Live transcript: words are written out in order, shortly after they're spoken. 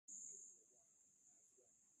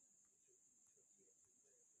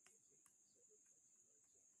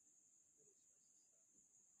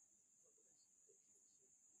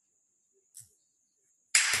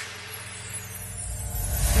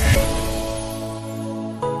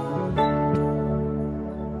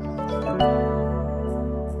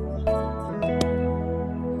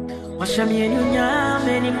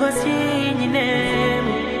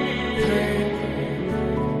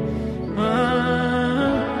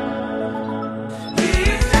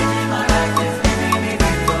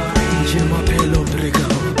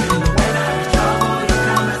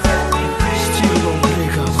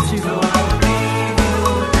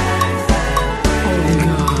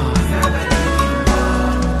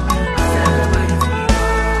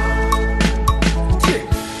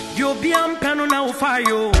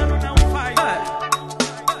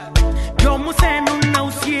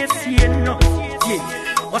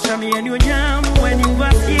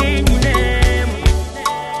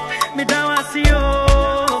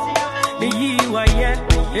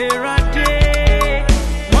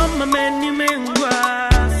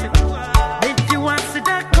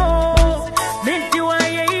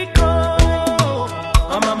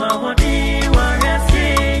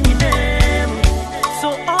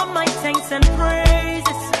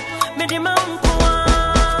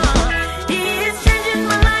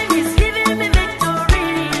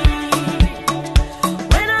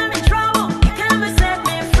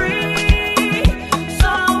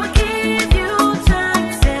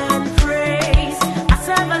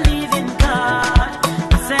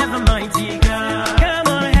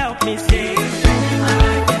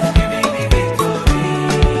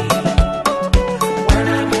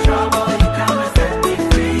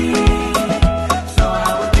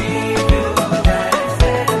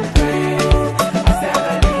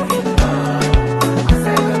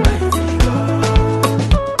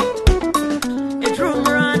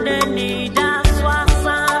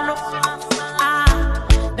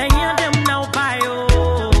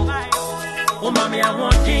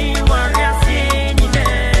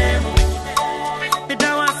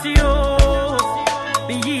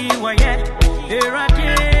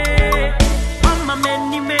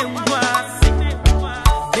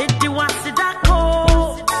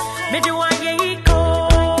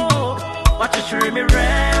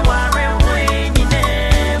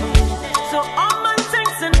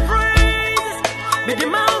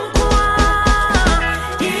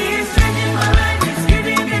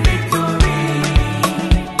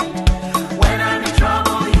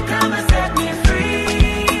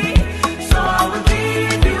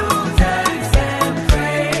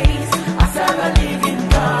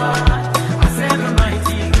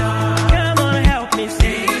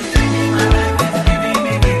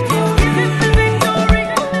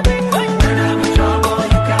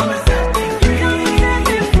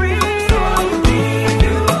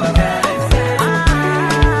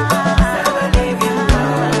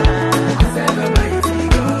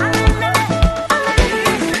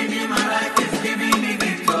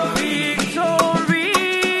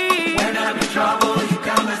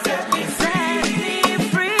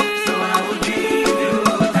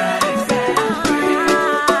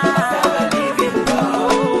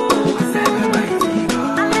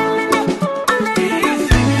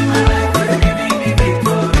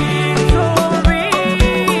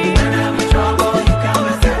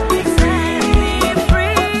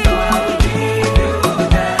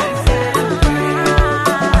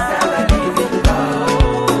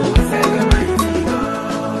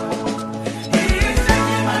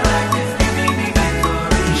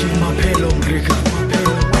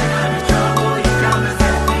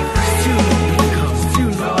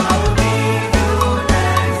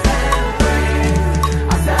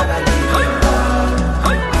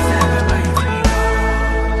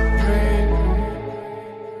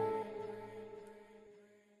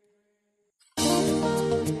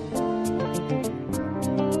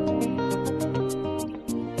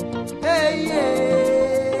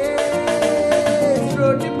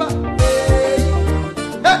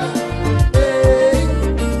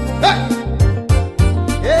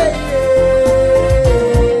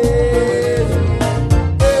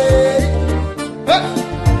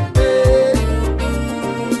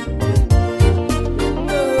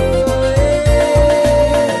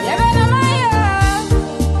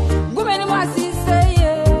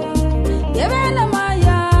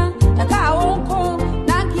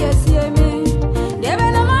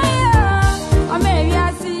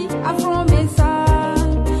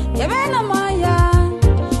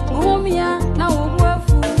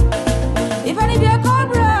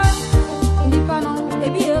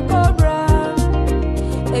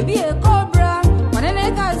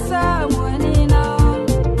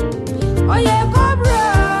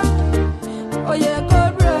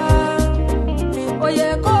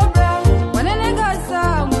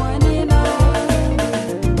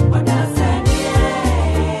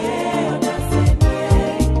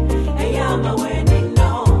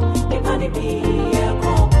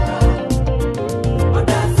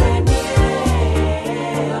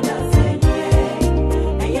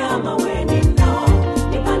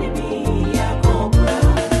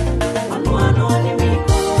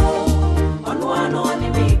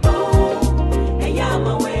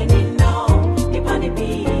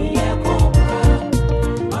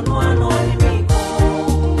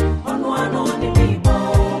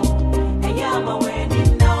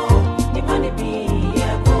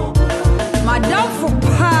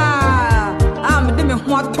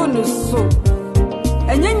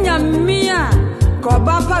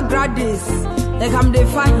Gradis. They come the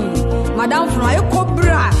fine. Madame from a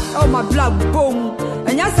cobra. Oh, my blood boom.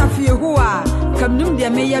 And yes, I feel who are. Come to the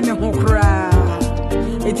mayor, me who cry.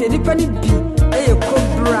 It's a dependent bee. A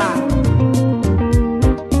cobra.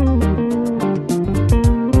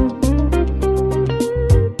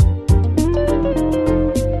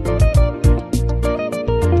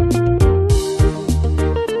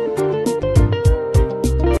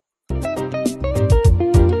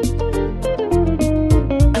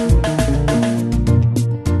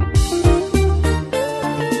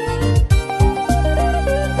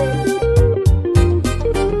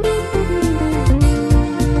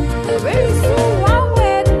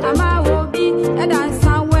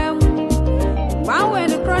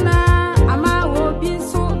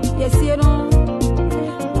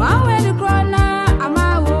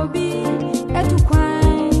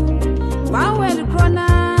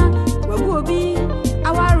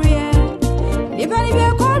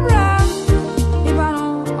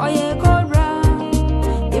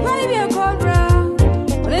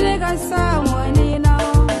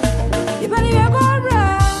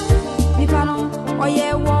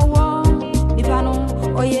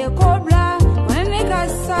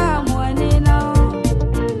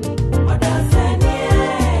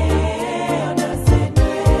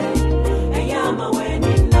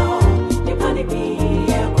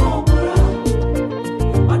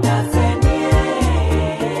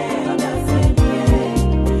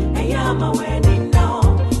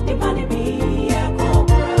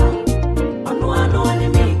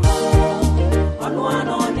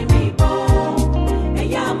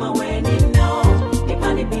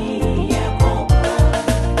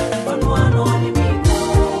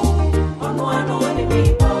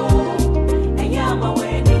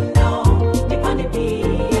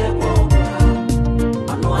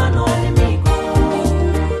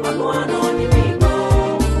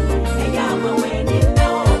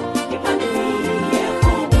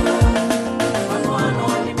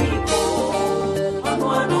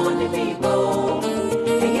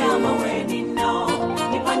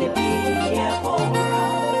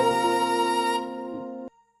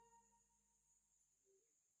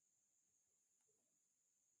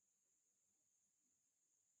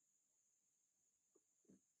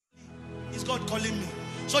 God calling me?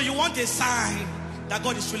 So you want a sign that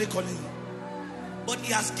God is really calling you. But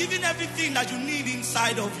He has given everything that you need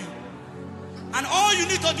inside of you. And all you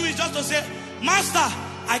need to do is just to say, Master,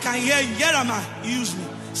 I can hear you. Here am I. Use me.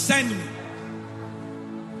 Send me.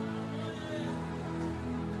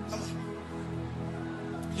 Come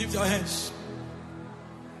on. Lift your hands.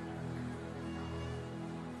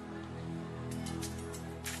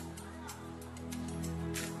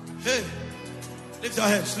 Hey. Lift your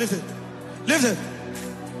hands. Lift it. Lift it.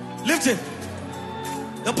 Lift it.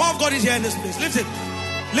 The power of God is here in this place. Lift it.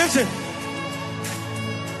 Lift it.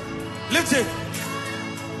 Lift it.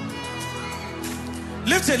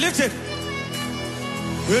 Lift it. Lift it.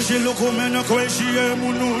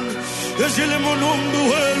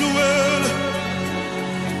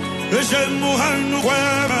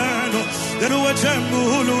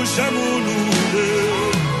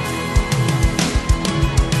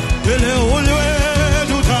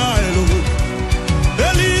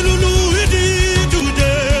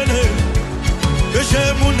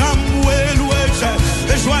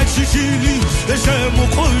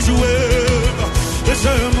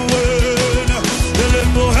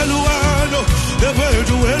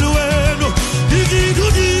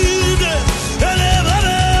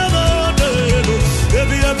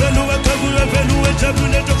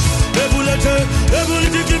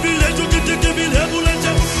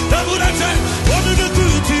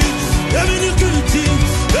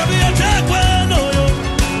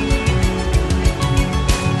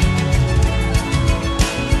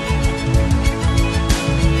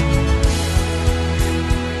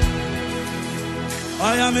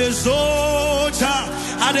 I am a soldier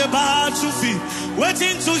at the battlefield,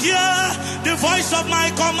 waiting to hear the voice of my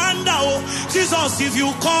commander. Oh, Jesus, if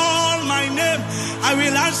you call my name, I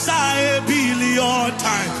will answer 1,000,000,000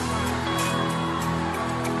 times.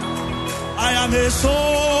 I am a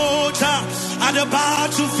soldier at the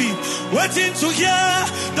battlefield, waiting to hear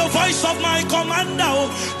the voice of my commander. Oh,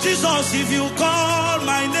 Jesus, if you call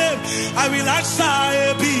my name, I will answer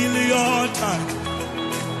 1,000,000,000 times.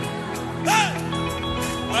 Hey!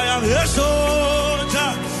 I am a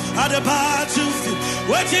soldier at the battlefield,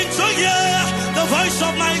 waiting to hear the voice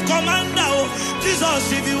of my commander. Oh,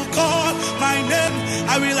 Jesus, if you call my name,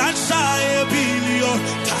 I will answer 1,000,000,000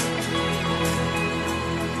 times.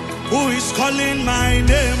 Who is calling my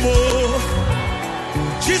name? Oh,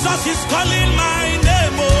 Jesus is calling my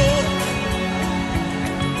name. Oh,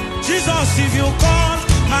 Jesus, if you call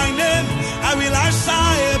my name, I will answer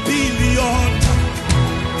a billion.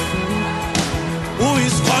 Who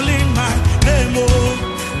is calling my name? Oh,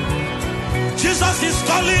 Jesus is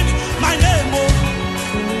calling my name. Oh,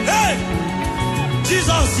 hey,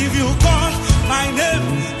 Jesus, if you call my name,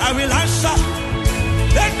 I will answer.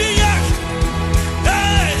 Let me hear.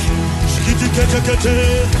 Hey,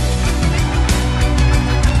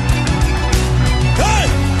 hey,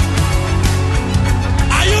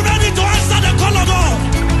 are you ready to answer the call of God?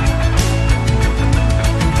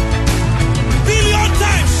 Billion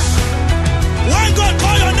times. When God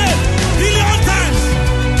call your name, billion times.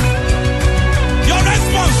 Your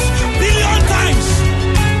response, billion times.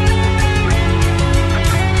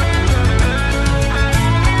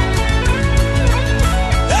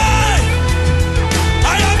 Hey,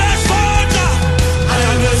 I am a soldier. I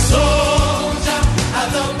am a soldier at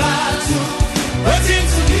the battle, waiting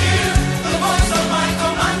to hear the voice of my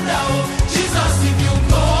commander. Oh, Jesus, if you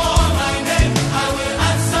call my name, I will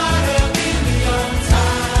answer a billion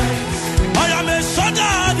times. I am a soldier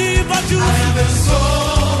at the battle. I am a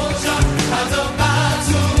soldier at the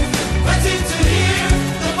battle, waiting to hear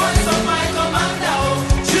the voice of my commander. Oh,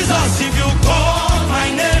 Jesus, if you call my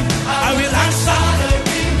name, I will answer a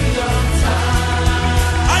billion times.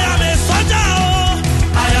 I am a soldier. Oh,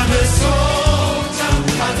 I am a soldier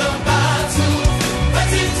at the battle,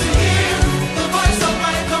 waiting to hear the voice of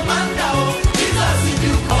my commander. Oh, Jesus, if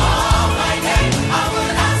you call my name, I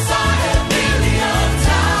will answer a billion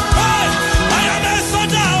times. Hey, I am a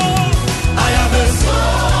soldier. Oh, I am a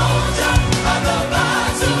soldier at the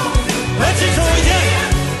battle, waiting to hear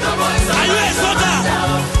the voice of my commander.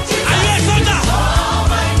 Oh, are you a soldier?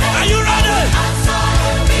 Are you ready? Answer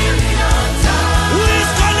a billion times. Who is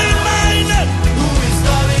calling my name? Who is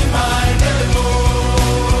calling my name? Oh,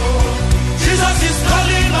 Jesus is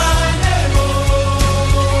calling my name. Oh,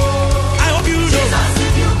 I hope you know. Jesus,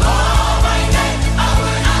 if you call my name, I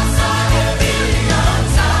will answer a billion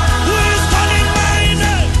times. Who is calling my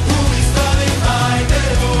name? Who is calling my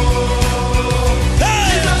name? Oh, hey.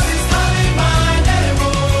 Jesus is calling my name.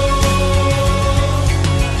 Oh,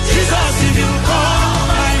 Jesus, if you call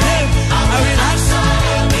my name, I will answer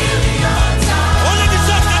a billion times. Only the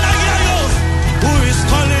church can I hear you. Who is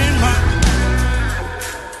calling my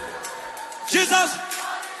Jesus?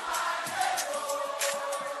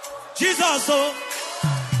 Jesus, oh.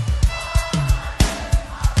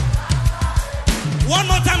 One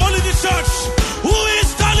more time, only the church. Who is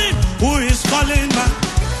calling? Who is calling my?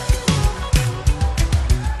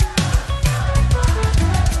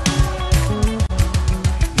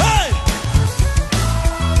 Hey!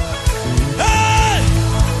 Hey!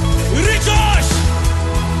 Rejoice!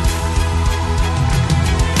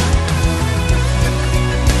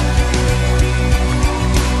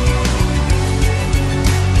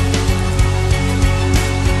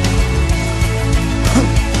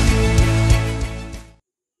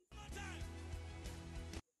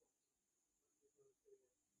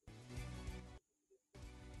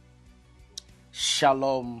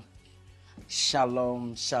 Shalom,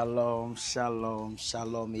 shalom, shalom, shalom,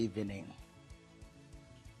 shalom evening.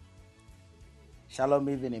 Shalom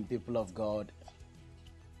evening, people of God.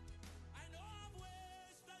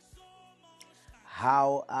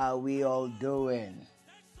 How are we all doing?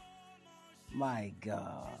 My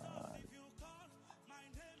God.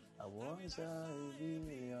 I was a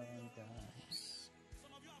billion times.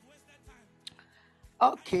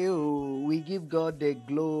 Okay, we give God the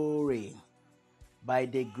glory. By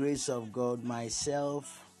the grace of God,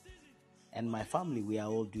 myself and my family, we are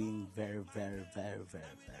all doing very, very, very,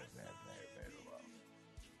 very, very, very, very, very well.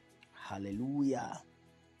 Hallelujah.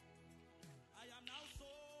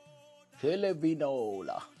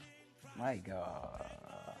 Filipinola. My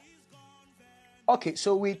God. Okay,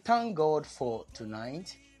 so we thank God for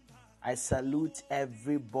tonight. I salute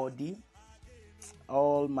everybody,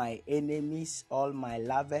 all my enemies, all my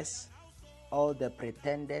lovers, all the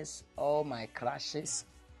pretenders, all my crushes,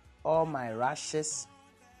 all my rushes.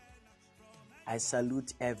 I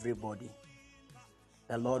salute everybody.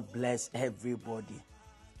 The Lord bless everybody.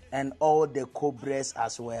 And all the cobras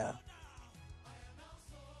as well.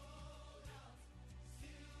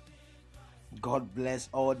 God bless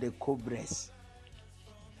all the cobras.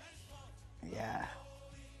 Yeah.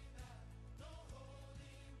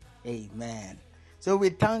 Amen. So we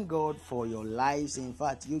thank God for your lives. In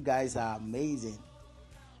fact, you guys are amazing.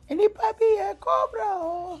 And nipa be a cobra.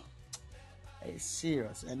 Oh. It's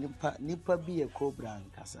serious. And nipa be a cobra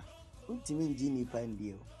and kasa. Ultimate nipa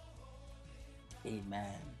ndio.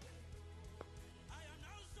 Amen.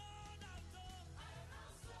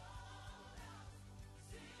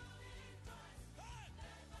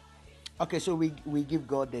 Okay, so we give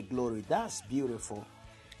God the glory. That's beautiful.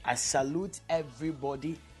 I salute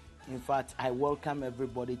everybody. In fact, I welcome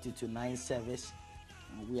everybody to tonight's service.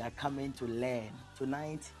 We are coming to learn.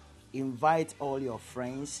 Tonight, invite all your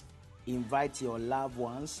friends, invite your loved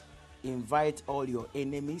ones, invite all your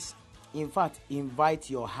enemies. In fact, invite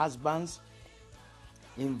your husbands,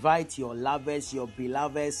 invite your lovers, your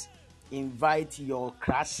beloveds, invite your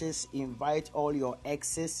crushes, invite all your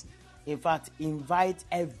exes. In fact, invite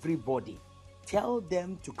everybody. Tell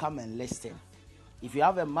them to come and listen. If you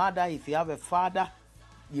have a mother, if you have a father,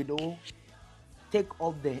 take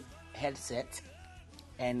off the headset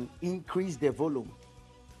and increase the volume.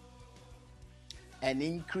 And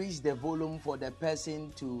increase the volume for the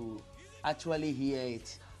person to actually hear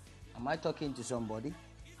it. Am I talking to somebody?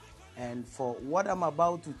 And for what I'm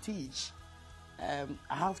about to teach, I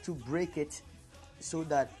have to break it so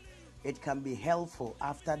that it can be helpful.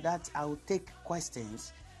 After that, I'll take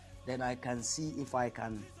questions. Then I can see if I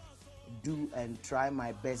can do and try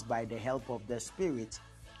my best by the help of the Spirit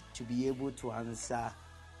to be able to answer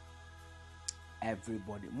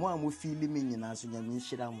everybody. Mo amu feeling me nyina so nyame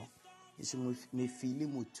nhira mo. Isi me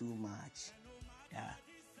feeling mo too much. Yeah.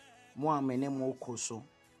 Mo amene mo koso.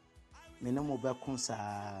 Me no mo be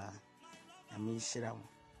kunsa. Nyame nhira mo.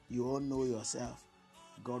 You all know yourself.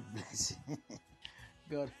 God bless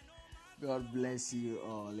you. God bless you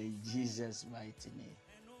all in Jesus' mighty name.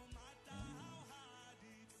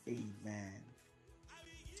 Amen.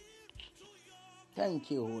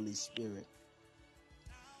 Thank you, Holy Spirit.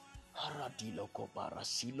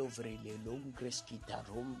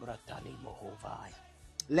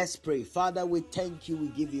 Let's pray. Father, we thank you. We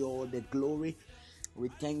give you all the glory. We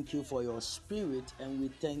thank you for your Spirit and we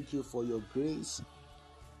thank you for your grace.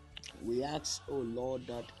 We ask, oh Lord,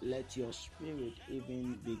 that let your Spirit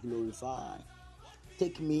even be glorified.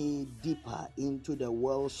 Take me deeper into the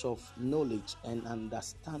wells of knowledge and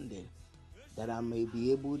understanding, that I may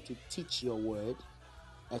be able to teach your word,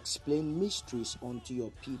 explain mysteries unto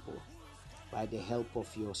your people by the help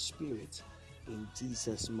of your Spirit. In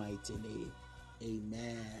Jesus' mighty name,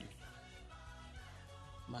 amen.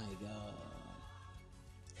 My God,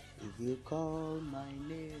 if you call my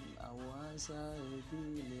name, I will answer a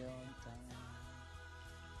billion times.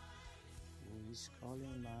 Who is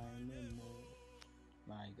calling my name?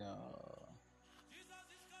 My God.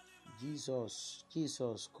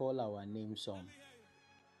 Jesus, call our name song.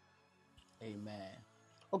 Amen.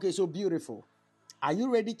 Okay, so beautiful. Are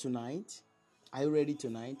you ready tonight? Are you ready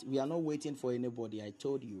tonight? We are not waiting for anybody. I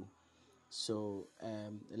told you. So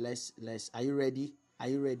let's. Are you ready? Are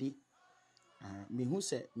you ready? Me who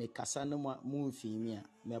said me kasana mu fi mi a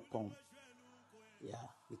me pon. Yeah,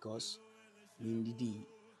 because me ndidi.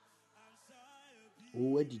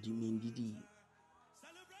 O didi me ndidi.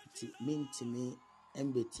 Ti me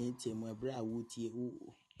embe tie mo ebra wutie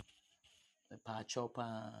wo. Me pa chopa.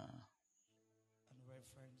 And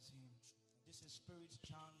reference him. This is Spirit's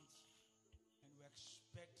chant, and we're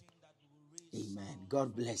expecting that we will raise. Amen.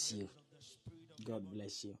 God bless you. God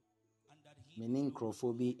bless you. Meaning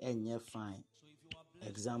crofobia enye fine.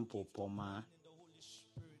 Example, Poma.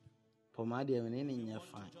 Poma de enye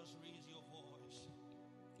fine.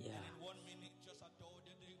 Yeah. In 1 minute, just adore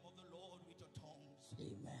the name of the Lord with your tongues.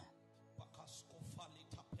 Amen.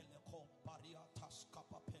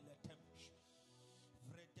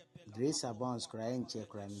 Grace abounds crying check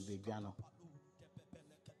crime vegano.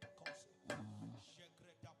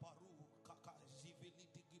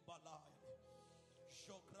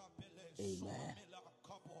 Amen.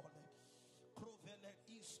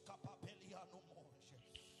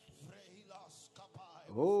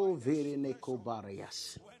 Oh, very neko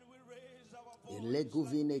barriers.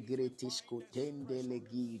 Eleguvine gretisco tende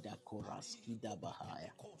legida koraskida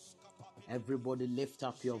bahaya. Everybody lift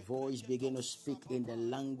up your voice, begin to speak in the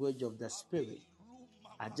language of the Spirit.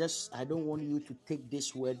 I don't want you to take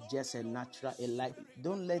this word just a natural,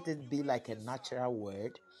 don't let it be like a natural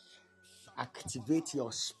word. Activate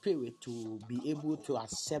your spirit to be able to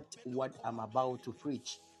accept what I'm about to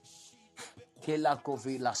preach. Kela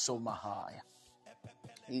kovila somahaya.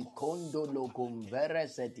 Ikondo logum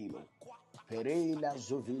veresetilo. Pereila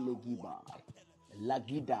zovile gibai.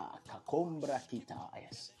 Lagida kakombra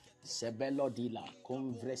kitayas. Sebelodila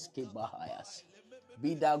convreske bahayas.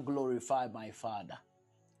 Be thou glorified, my Father,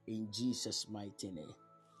 in Jesus' mighty name.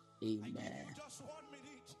 Amen.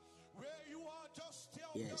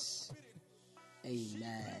 Yes.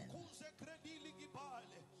 Amen.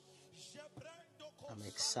 I'm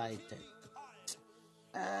excited.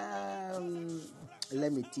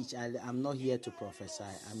 Let me teach. I'm not here to prophesy.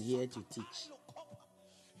 I'm here to teach.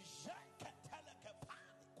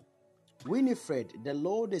 Winifred, the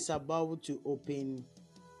Lord is about to open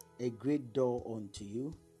a great door unto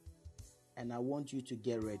you, and I want you to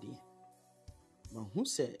get ready. Who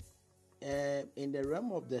said, in the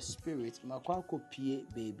realm of the spirit, makwako pie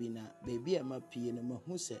baby na baby ama pie na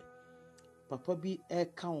who said, Papa bi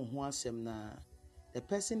eka ho asem na the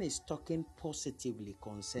person is talking positively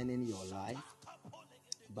concerning your life,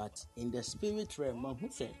 but in the spirit realm, who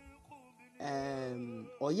said,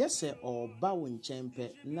 or yes, or bowing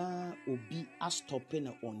champe na obi are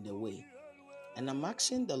stopping on the way. And I'm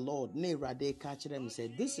asking the Lord, ne rade catch them,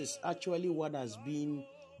 said, this is actually what has been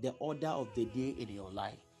the order of the day in your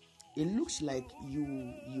life. It looks like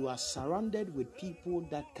you are surrounded with people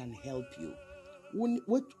that can help you.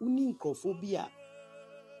 What uninkophobia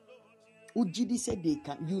Ujidi said they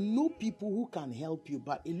can, you know people who can help you,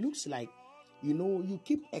 but it looks like you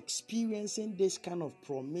keep experiencing this kind of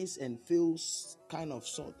promise and feels kind of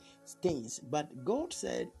sort things. But God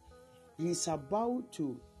said He's about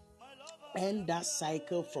to end that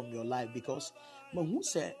cycle from your life, because who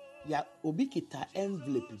said ya obikita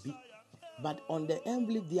envelope bi, but on the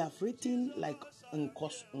envelope they have written like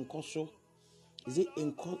inkoso. Is it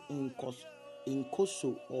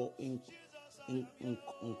inkoso or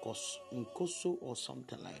inkoso or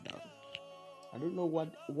something like that? I don't know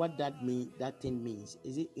what that thing means.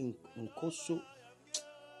 Is it inkoso?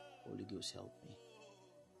 Holy Ghost help me.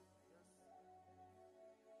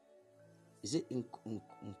 Is it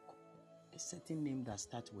a certain name that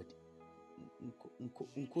starts with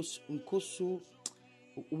inkoso?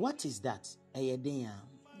 What is that?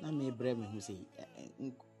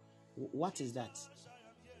 What is that?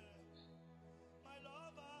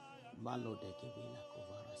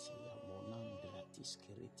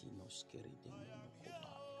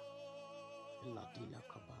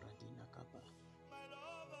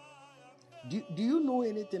 Do you know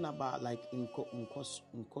anything about like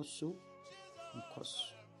inkoso?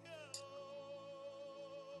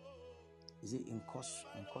 Is it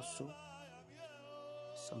inkoso?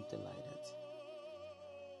 Something like that.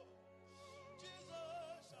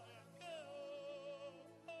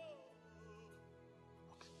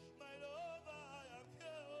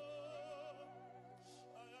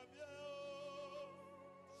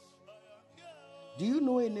 Do you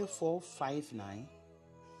know any 459?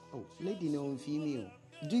 Oh, lady no female.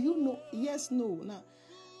 Do you know? Yes, no. Now,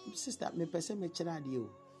 sister, me person me chiradio.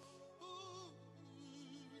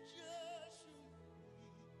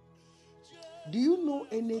 Do you know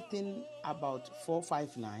anything about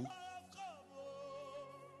 459?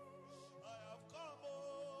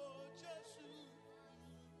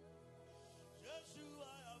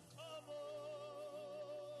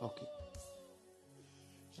 Okay.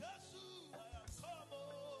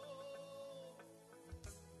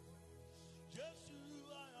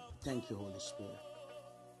 Thank you, Holy Spirit.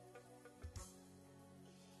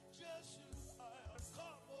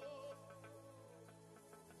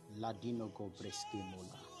 Ladino Gobreski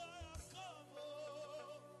Mola.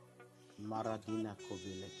 Maradina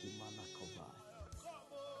Kovileki Malakova.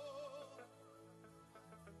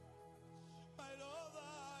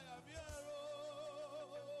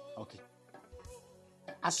 Okay.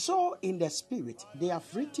 I saw in the spirit, they have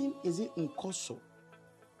written, is it Nkoso?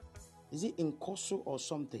 Is it Nkoso or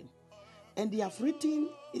something? And they have written,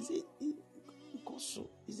 is it Nkoso?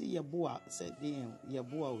 Is it Yabua? Said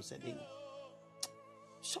Yabua said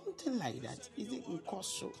something like that. Is it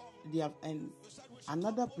Nkoso? They have, and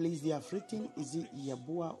another place they have written, is it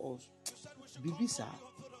Yabua or Bibisa?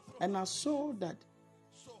 And I saw that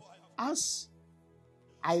as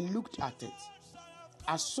I looked at it,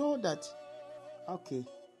 I saw that, okay.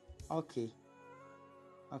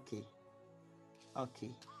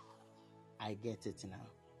 I get it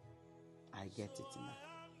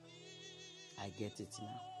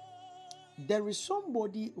now. There is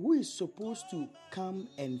somebody who is supposed to come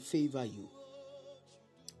and favor you.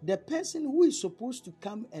 The person who is supposed to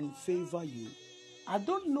come and favor you, I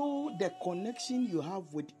don't know the connection you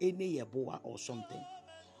have with any Yeboah or something.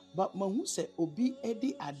 But mahu se obi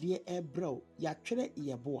edi adie ebro ya twere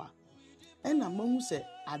Yeboah. Ena mahu se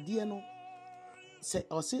adie no se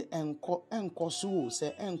ose enkoso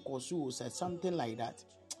se something like that.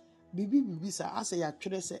 Bibi sa ase ya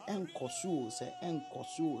twere se enkoso se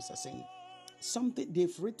saying something,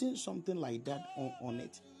 they've written something like that on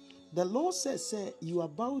it. The Lord says you are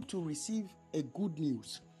about to receive a good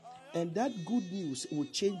news, and that good news will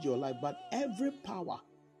change your life. But every power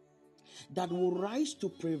that will rise to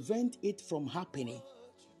prevent it from happening,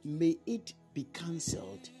 may it be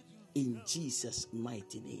cancelled in Jesus'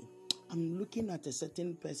 mighty name. I'm looking at a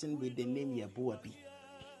certain person with the name Yabuabi.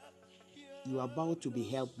 You are about to be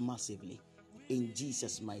helped massively in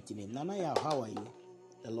Jesus' mighty name. Nanaya, how are you?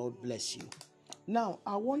 The Lord bless you. Now,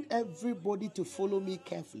 I want everybody to follow me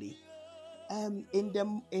carefully. In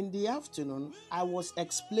the afternoon, I was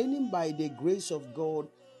explaining by the grace of God,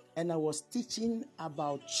 and I was teaching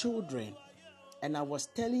about children. And I was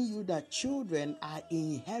telling you that children are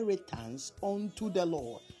inheritance unto the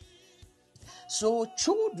Lord. So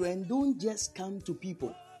children don't just come to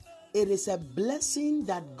people. It is a blessing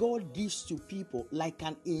that God gives to people like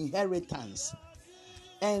an inheritance.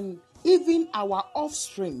 And even our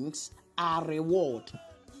offsprings are reward.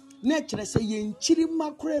 It's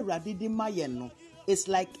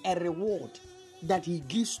like a reward that he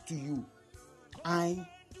gives to you. And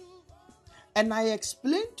I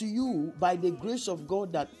explained to you by the grace of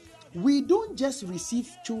God that we don't just receive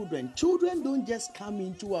children. Children don't just come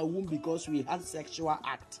into our womb because we had sexual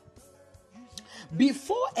act.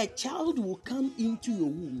 Before a child will come into your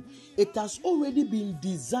womb, it has already been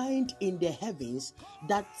designed in the heavens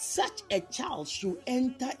that such a child should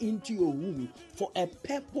enter into your womb for a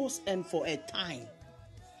purpose and for a time.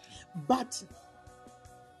 But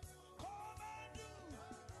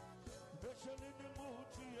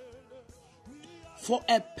for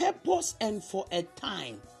a purpose and for a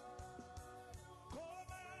time.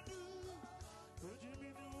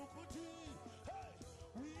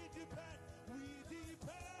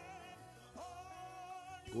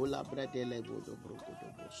 Gola bradele bodo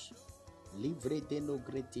brogodobos. Livre de no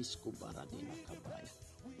gretis kubaradina kabaya.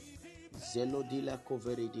 Zelo dila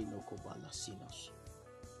coveridino kobala sinos.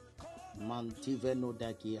 Mantiveno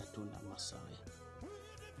dagia tuna masaya.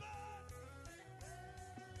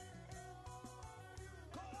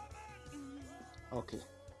 Okay.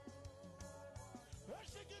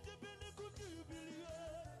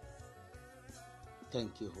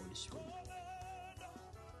 Thank you, Holy Spirit.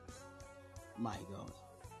 My God.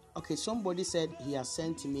 Okay, somebody said he has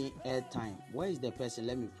sent me airtime. Where is the person?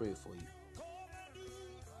 Let me pray for you.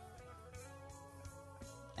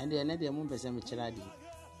 And then another person,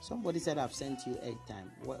 somebody said I've sent you airtime.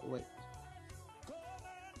 Wait.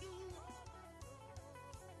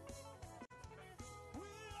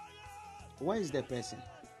 Where is the person?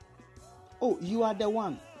 Oh, you are the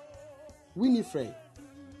one. Winifred.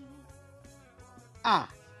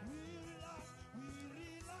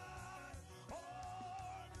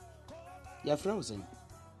 You're frozen.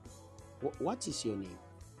 What is your name?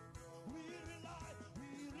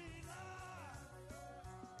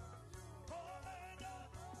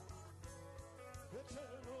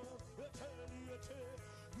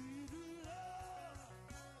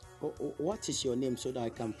 What is your name so that I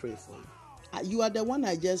can pray for you? You are the one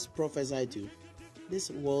I just prophesied to. This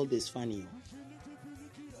world is funny.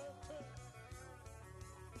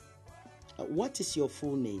 What is your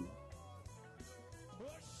full name?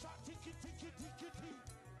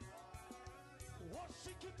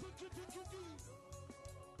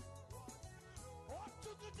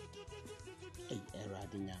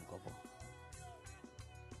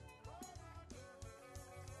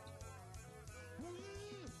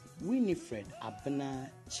 Winifred Abena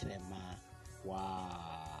Chirema.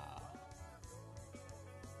 Wow.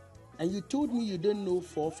 And you told me you don't know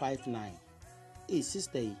 459. Hey,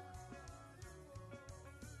 sister.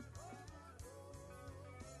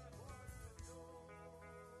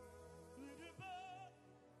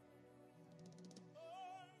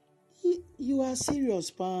 You are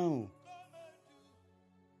serious, Pao.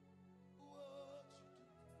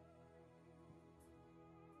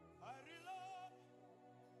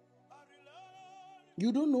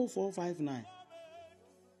 You don't know 459.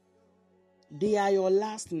 They are your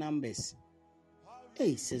last numbers.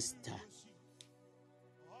 Hey, sister.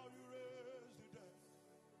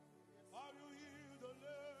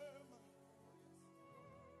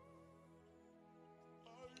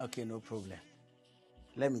 Okay, no problem.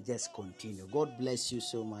 Let me just continue. God bless you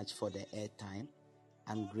so much for the airtime.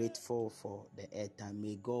 I'm grateful for the airtime.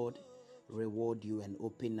 May God reward you and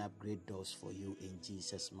open up great doors for you in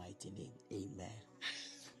Jesus' mighty name. Amen.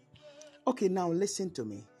 Okay, now listen to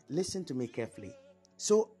me. Listen to me carefully.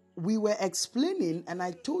 So we were explaining, and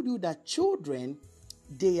I told you that children,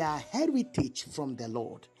 they are heritage from the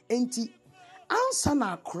Lord. Enti ansa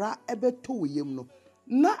na akra ebeto yem no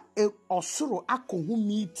na osoro akohu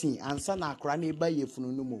meeting ansa na akra na eba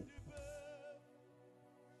yefunu no mo.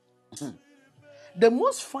 The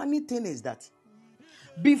most funny thing is that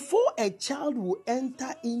before a child will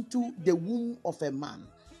enter into the womb of a man,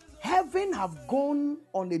 heaven have gone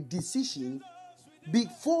on a decision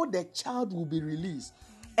before the child will be released.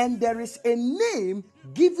 And there is a name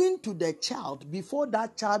given to the child before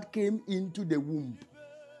that child came into the womb.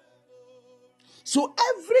 So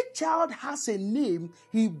every child has a name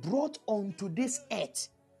he brought onto this earth.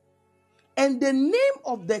 And the name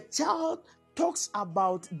of the child talks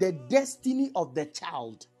about the destiny of the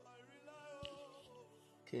child.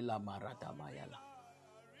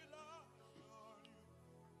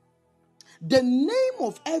 The name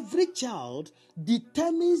of every child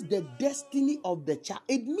determines the destiny of the child.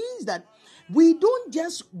 It means that we don't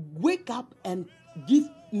just wake up and give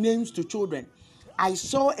names to children. I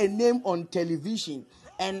saw a name on television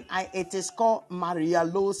and it is called Maria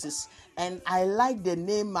Losis, and I like the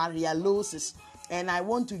name Maria Losis, and I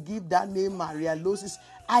want to give that name Maria Losis.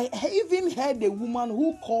 I even heard a woman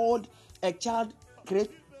who called a child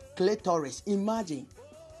clitoris. Imagine.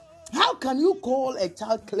 How can you call a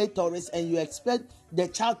child clitoris and you expect the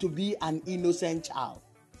child to be an innocent child?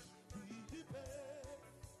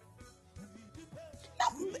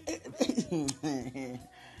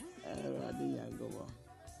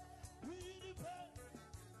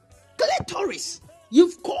 Clitoris.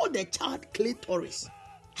 You've called the child clitoris.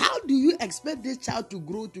 How do you expect this child to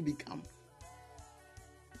grow to become?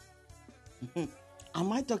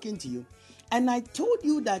 Am I talking to you? And I told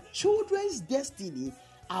you that children's destiny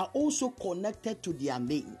are also connected to their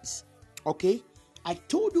names. Okay? I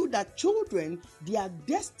told you that children, their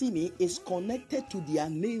destiny is connected to their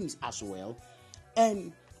names as well.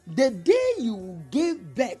 And the day you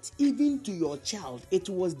gave birth even to your child, it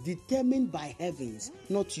was determined by heavens,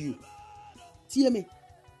 not you. Hear me?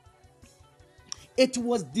 It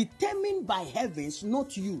was determined by heavens,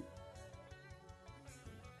 not you.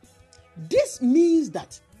 This means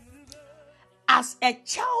that as a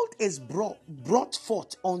child is brought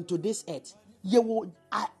forth onto this earth, you will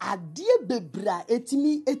adie bebra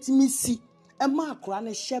etimi si ema akra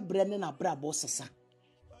ne hyebre ne na brabo sesa.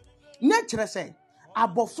 Na kire say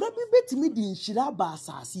abofra bi betimi di nhira ba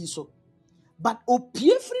asase so, but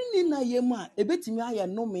opiefri ni na yemu a ebetimi aye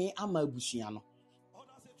nome ama abusua no.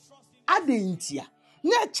 Adentia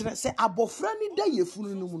na kire say abofra ni da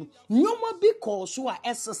yefunu no mu no nyoma bi ko so a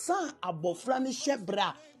esesa abofra ni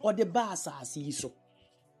hyebra or the asase so.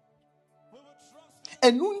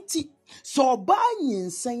 Enunti so ba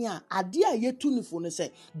nyinsen a ade a yetu ni fo no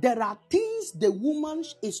say there are things the woman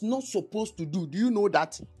is not supposed to do. Do you know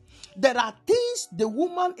that? There are things the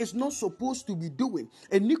woman is not supposed to be doing.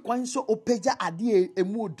 Eni kwan so opeja ade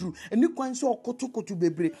emu odru, eni kwan so okotokoto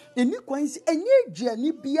bebre, eni kwan so enye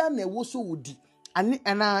aduane bia na ewo so wodi. Am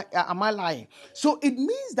I lying? So it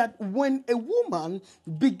means that when a woman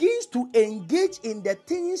begins to engage in the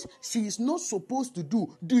things she is not supposed to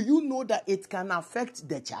do, do you know that it can affect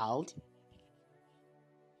the child?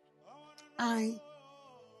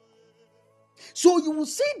 So you will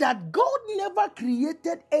see that God never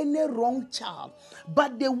created any wrong child,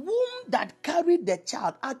 but the womb that carried the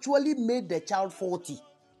child actually made the child faulty.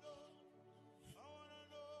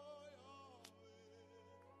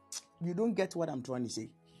 You don't get what I'm trying to say.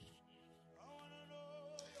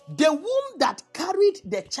 The womb that carried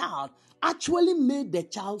the child actually made the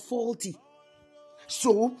child faulty.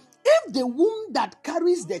 So, if the womb that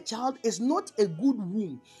carries the child is not a good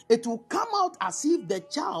womb, it will come out as if the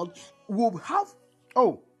child will have...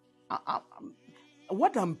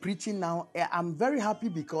 what I'm preaching now, I'm very happy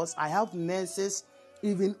because I have nurses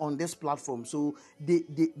even on this platform. So,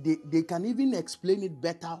 they can even explain it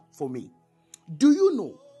better for me. Do you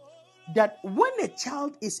know that when a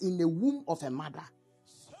child is in the womb of a mother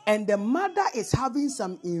and the mother is having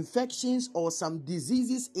some infections or some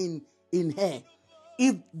diseases in her,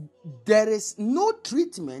 if there is no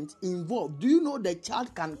treatment involved, do you know the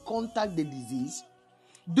child can contact the disease?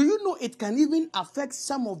 Do you know it can even affect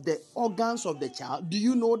some of the organs of the child? Do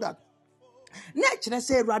you know that? Nature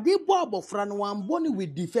say radibo abofra no wan born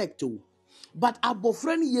with defect. But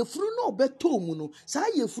abofra ni yefunu no beto mu no sa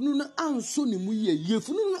yefunu no anso ni mu ye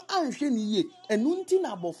yefunu no anhwe ni ye enunti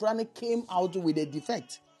na abofra no came out with a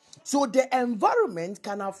defect. So the environment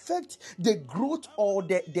can affect the growth or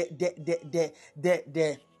the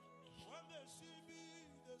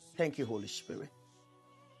thank you, Holy Spirit,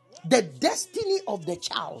 the destiny of the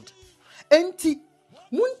child. Enti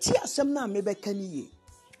munti asem na mebeka ni ye.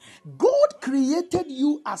 God created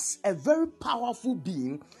you as a very powerful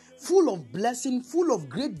being, full of blessing, full of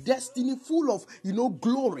great destiny, full of,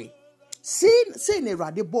 glory. Say ne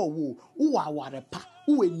radebo wo warepa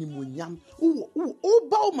uenimunyam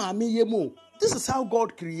uba mami yemo. This is how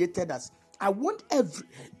God created us. I want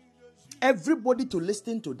everybody to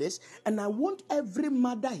listen to this, and I want every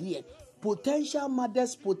mother here, potential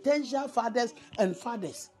mothers, potential fathers, and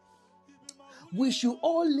fathers. We should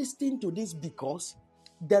all listen to this because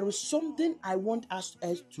there is something I want us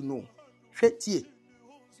to know.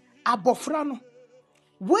 Abofrano,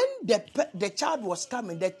 When the child was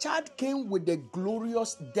coming, the child came with a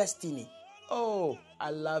glorious destiny. Oh,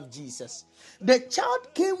 I love Jesus. The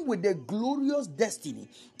child came with a glorious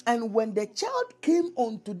destiny. And when the child came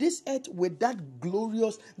onto this earth with that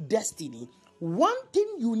glorious destiny, one thing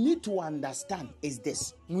you need to understand is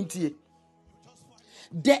this. The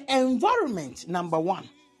environment, number one,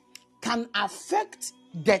 can affect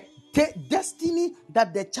the destiny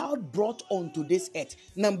that the child brought onto this earth.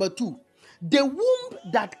 Number two, the womb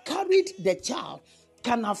that carried the child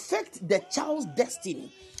can affect the child's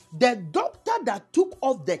destiny. The doctor that took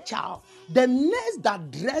off the child, the nurse that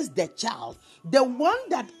dressed the child, the one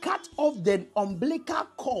that cut off the umbilical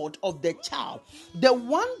cord of the child, the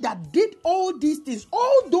one that did all these things,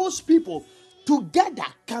 all those people together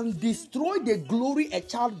can destroy the glory a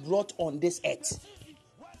child brought on this earth.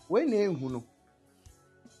 When you know,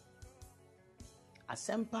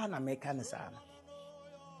 asempa na mechanism.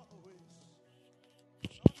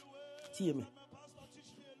 See me.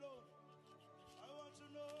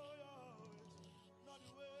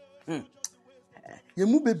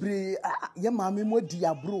 Yemu bebre ye mami mo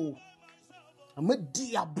diabro. Ama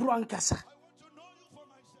diabro ankasa.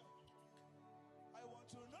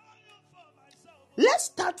 Let's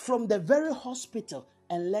start from the very hospital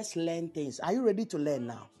and let's learn things. Are you ready to learn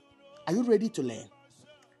now? Are you ready to learn?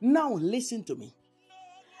 Now listen to me.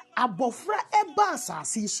 Abofra eba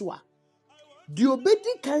asasi so a di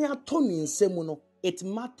obedi kan ato ni nsemu no, it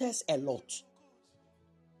matters a lot.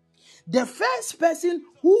 The first person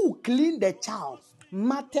who will clean the child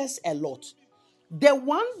matters a lot. The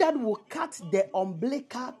one that will cut the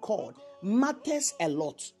umbilical cord matters a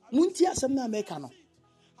lot. Munti asem na America no.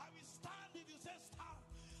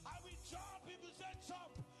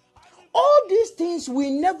 All these things, we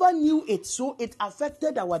never knew it, so it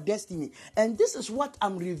affected our destiny. And this is what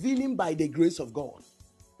I'm revealing by the grace of God.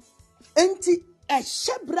 This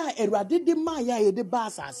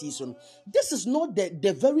is not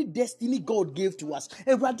the very destiny God gave to us.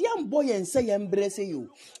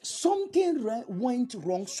 Something went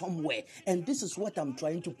wrong somewhere. And this is what I'm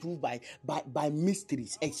trying to prove by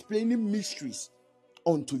mysteries, explaining mysteries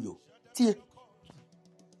unto you.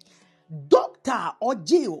 Doctor or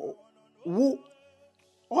jail. Whether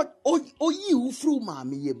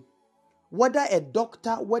a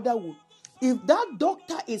doctor, if that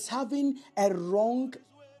doctor is having a wrong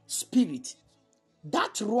spirit,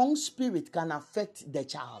 that wrong spirit can affect the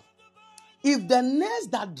child. If the nurse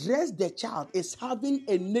that dressed the child is having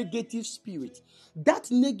a negative spirit,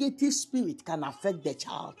 that negative spirit can affect the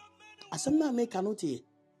child. Asamna me kanote.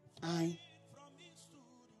 Aye.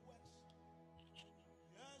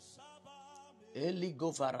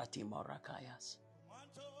 Eligovarati morakayas.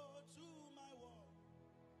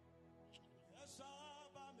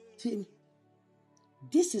 See,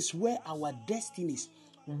 this is where our destinies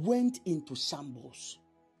went into shambles.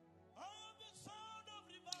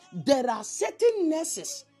 There are certain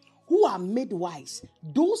nurses who are midwives.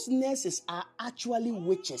 Those nurses are actually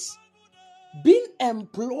witches, being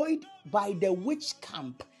employed by the witch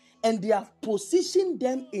camp, and they have positioned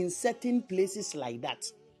them in certain places like that.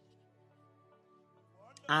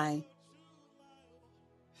 And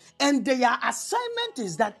their assignment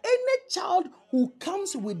is that any child who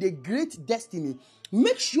comes with a great destiny,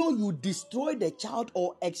 make sure you destroy the child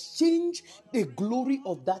or exchange the glory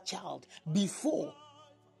of that child before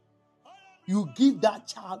you give that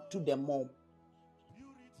child to the mom.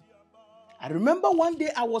 I remember one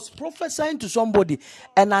day I was prophesying to somebody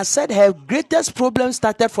and I said her greatest problem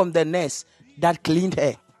started from the nurse that cleaned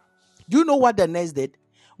her. Do you know what the nurse did?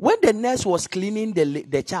 When the nurse was cleaning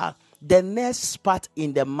the child, the nurse spat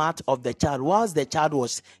in the mouth of the child whilst the child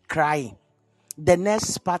was crying. The nurse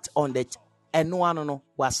spat on the child. And no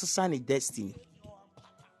was Susan's destiny.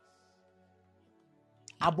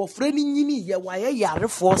 The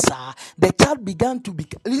child began to be,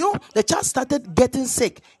 the child started getting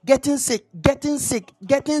sick.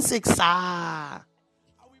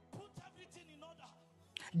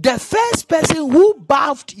 The first person who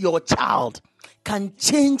bathed your child can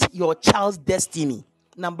change your child's destiny.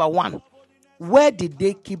 Number one, where did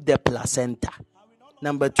they keep the placenta?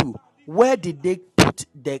 Number two, where did they put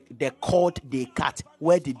the cord they cut?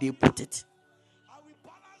 Where did they put it?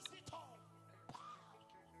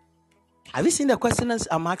 Have you seen the questions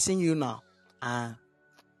I'm asking you now?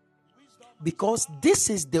 Because this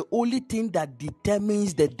is the only thing that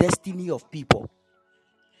determines the destiny of people.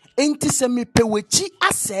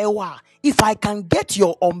 If I can get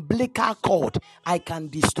your umbilical cord, I can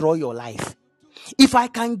destroy your life. If I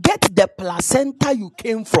can get the placenta you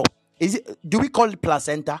came from, do we call it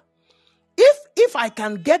placenta? If I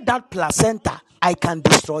can get that placenta, I can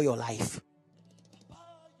destroy your life.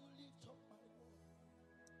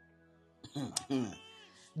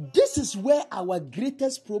 This is where our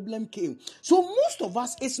greatest problem came. So most of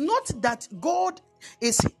us, it's not that God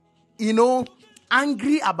is,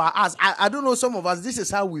 angry about us. I don't know, some of us, this is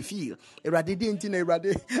how we feel.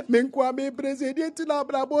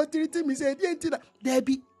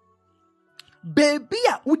 Baby,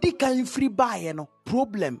 udi can free buy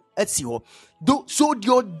problem at you. So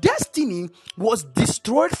your destiny was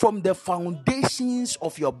destroyed from the foundations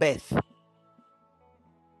of your birth.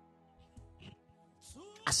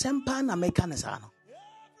 Asempa na mekanisano.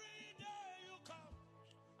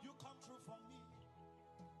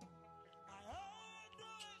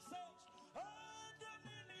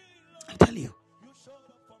 I tell you.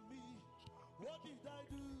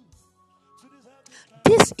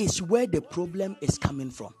 This is where the problem is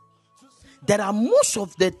coming from. There are most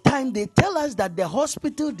of the time they tell us that the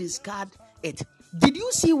hospital discard it. Did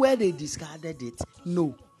you see where they discarded it?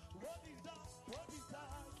 No.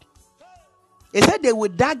 They said they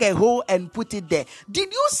would dig a hole and put it there.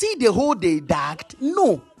 Did you see the hole they dug?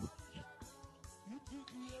 No.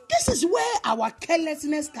 This is where our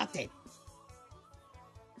carelessness started.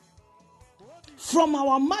 From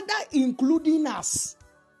our mother, including us.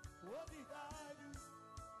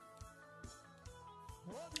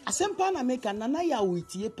 Asempa na meka nana ya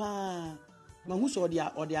witie pa. Mahu so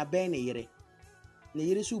ode aben ne yere. Ne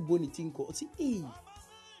yere so boni tinko. O si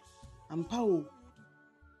ampa o.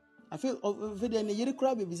 Afi de ne yere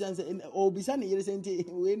kura be bisan se o bisan ne yere senti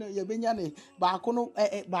we no ye benya ne ba ko no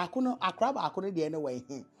akra ba ko ne de ne we.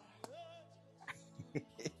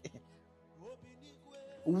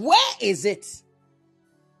 Where is it?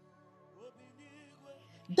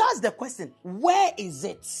 That's the question. Where is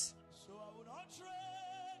it?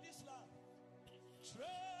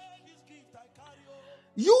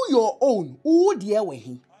 You your own. Who dear with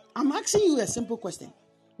him? I'm asking you a simple question.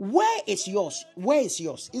 Where is yours? Where is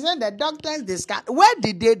yours? Isn't the doctors discard? Where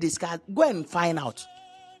did they discard? Go and find out.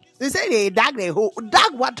 They say they dug the hole.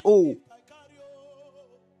 Dug what hole?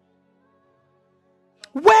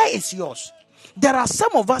 Where is yours? There are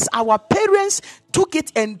some of us, our parents took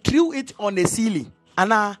it and threw it on the ceiling.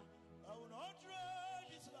 Anna.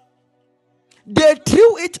 They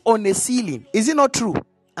threw it on the ceiling. Is it not true?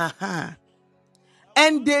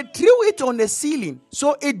 And they threw it on the ceiling.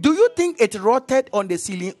 So do you think it rotted on the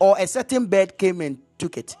ceiling or a certain bird came and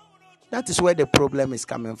took it? That is where the problem is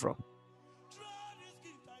coming from.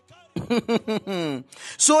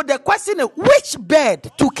 So the question is, which bird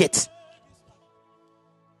took it?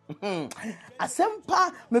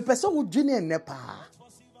 Asempa me person who junior nepa.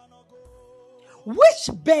 Which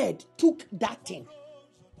bird took that thing?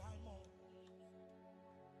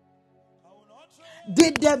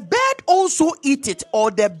 Did the bird also eat it,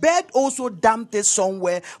 or the bird also dumped it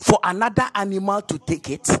somewhere for another animal to take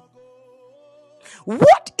it?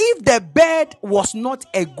 What if the bird was not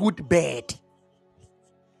a good bird?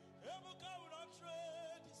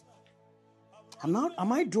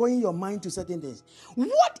 Am I drawing your mind to certain things?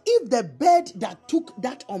 What if the bird that took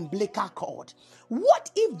that umbilical cord, what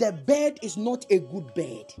if the bird is not a good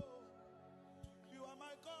bird?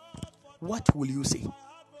 What will you say?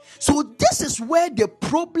 So this is where the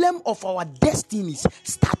problem of our destinies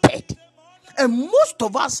started. And most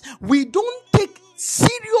of us, we don't take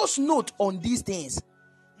serious note on these things.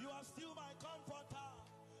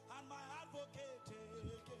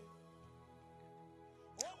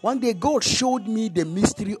 One day God showed me the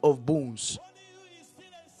mystery of bones.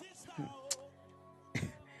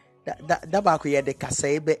 That back here the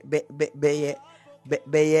kasei be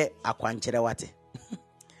akwanchere wate.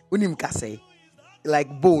 Unim kasei.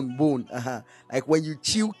 Like bone. Like when you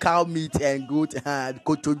chew cow meat and goat,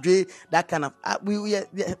 kotoje, that kind of.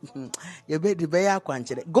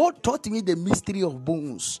 God taught me the mystery of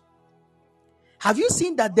bones. Have you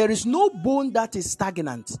seen that there is no bone that is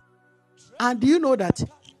stagnant? And do you know that?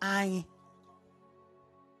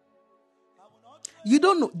 You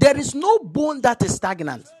don't know. There is no bone that is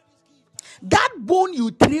stagnant. That bone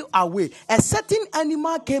you threw away, a certain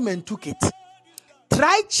animal came and took it.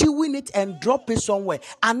 Try chewing it and drop it somewhere.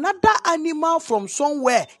 Another animal from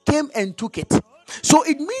somewhere came and took it. So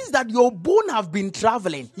it means that your bone have been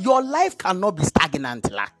traveling. Your life cannot be stagnant.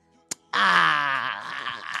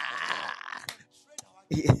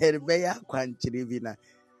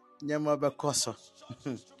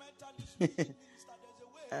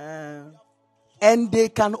 And they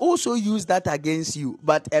can also use that against you.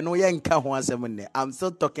 But I'm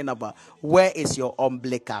still talking about where is your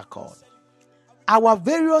umbilical cord. Our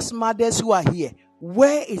various mothers who are here,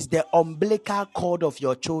 where is the umbilical cord of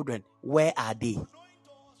your children? Where are they?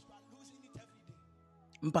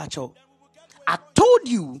 Mpacho, I told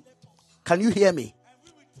you, can you hear me?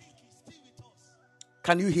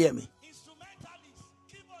 Can you hear me?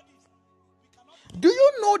 Do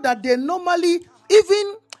you know that they normally,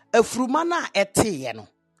 even a frumana etieno,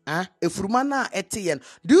 a frumana etieno,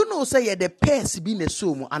 do you know say the purse being a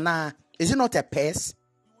sumo, and is it not a purse?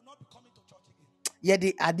 Yeah,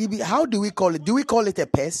 the adibi, how do we call it? Do we call it a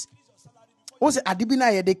purse? What's it?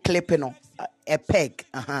 Adibina yeah, the clipping a peg,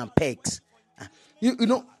 pegs. You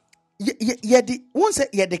know, yeah, the once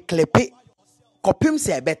yeah, the clip it, copim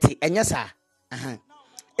say betty, and yes,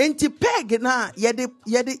 enti peg na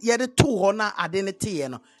yede two ho na ade ne te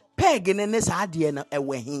no peg ne sa ade no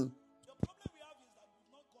ewe hin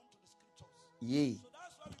ye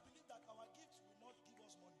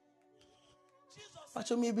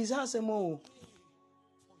pacho me bisa se mo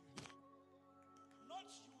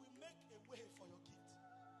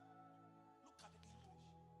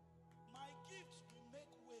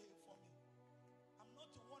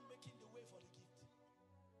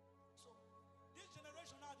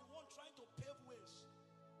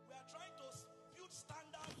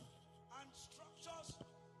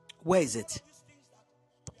Where is it?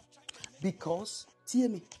 Because, hear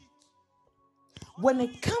me, when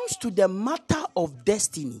it comes to the matter of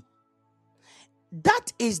destiny,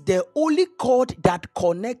 that is the only cord that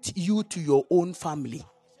connects you to your own family.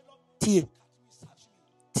 Hear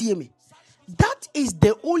me. That is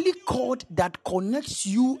the only cord that connects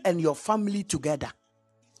you and your family together.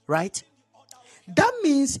 Right? That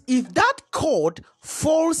means if that cord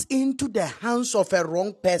falls into the hands of a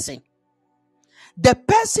wrong person, the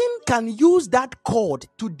person can use that cord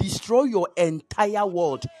to destroy your entire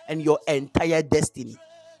world and your entire destiny.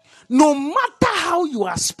 No matter how you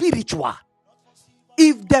are spiritual,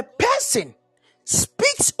 if the person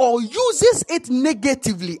speaks or uses it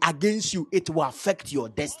negatively against you, it will affect your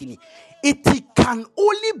destiny. It can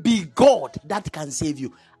only be God that can save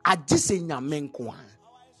you.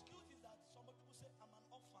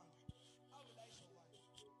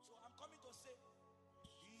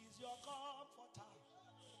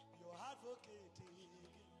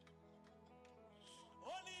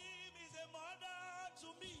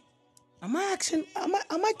 Am I asking? Am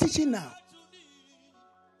I teaching now?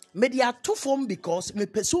 Maybe I too form because me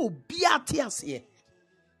pursue BRTS here.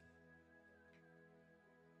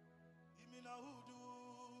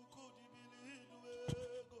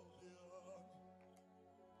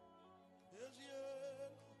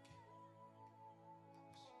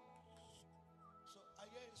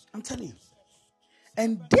 I'm telling you.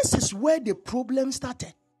 And this is where the problem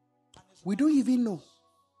started. We don't even know.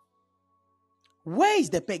 Where is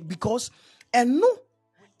the peg? Because and no,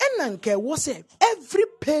 and was every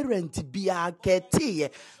parent be a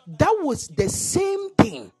that was the same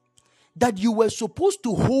thing that you were supposed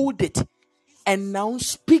to hold it and now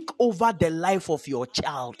speak over the life of your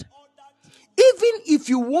child. Even if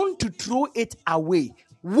you want to throw it away,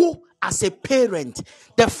 who as a parent,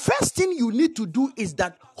 the first thing you need to do is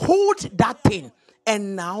that hold that thing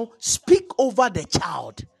and now speak over the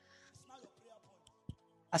child.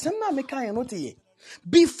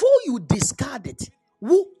 Before you discard it,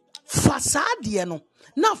 who fasade no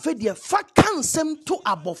na fe de fa kansem to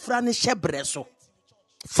abofra ne hyebreso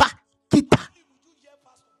fa kita,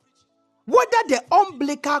 whether the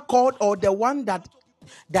umbilical cord or the one that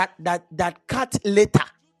cut later,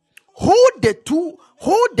 hold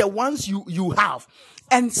the ones you have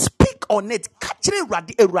and speak on it. Kachire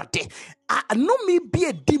rade no me be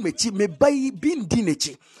a dimechi me buy bin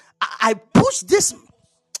dinechi. I push this.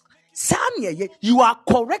 You are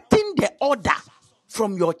correcting the order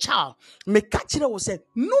from your child. Me kachire was say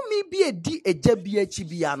no me be a di ejabi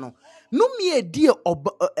biano. No me a di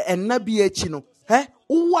enabi echino.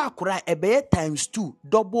 Uwa kura ebe times 2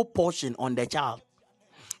 double portion on the child.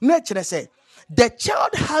 Nature say the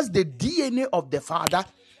child has the DNA of the father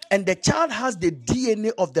and the child has the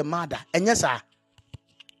DNA of the mother. And yes, sir.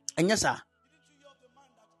 And yes, sir.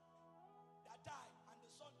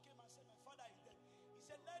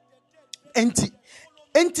 Enti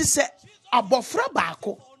say abofra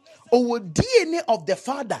baako o DNA of the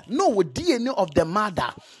father, no DNA of the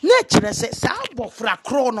mother. Nature say sa abofra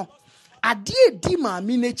kro no ade di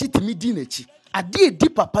maami nechi timi di nechi, ade di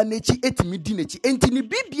papa nechi etimi di nechi. Enti ni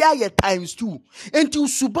bibia ye times 2. Enti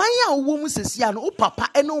usuban ya wo mu sesia no o papa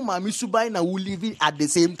e no maami suban na wo live at the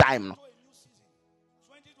same time no.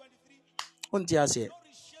 Onti ase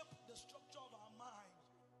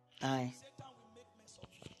ai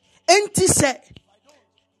enti say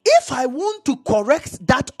if I want to correct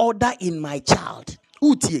that order in my child,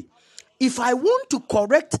 utie, if I want to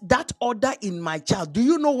correct that order in my child, do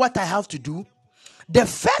you know what I have to do? The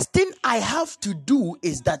first thing I have to do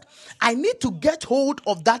is that I need to get hold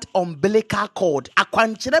of that umbilical cord.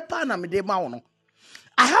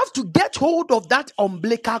 I have to get hold of that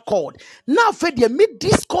umbilical cord. Now, Fed, me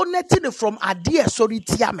disconnecting it from idea sorry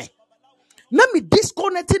tiame. Now me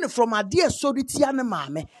disconnecting it from idea sorry tiane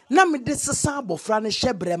mame. Now me disasabo frane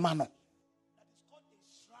shebremano.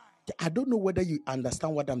 I don't know whether you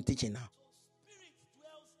understand what I'm teaching now.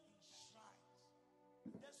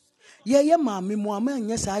 Yeah, mame moame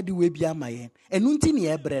anya sa de we bia mayen. Enu nti ne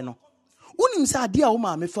ebre no. Unim sa ade a wo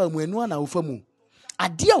mame fa mu enu ana wo fa mu.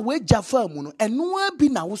 Ade a we jafa mu no enu abi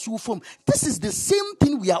na wo so fam. This is the same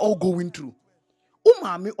thing we are all going through. O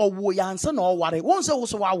mame owo ya ansa na o ware. Won se wo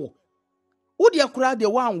so wawo. Wo de akura de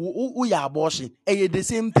wan wo ya abortion. Eh the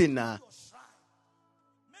same thing na.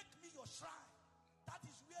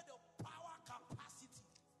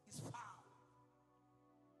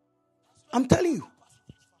 I'm telling you.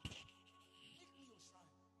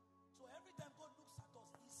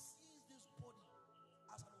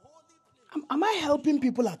 Am I helping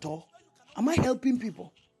people at all? Am I helping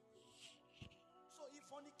people?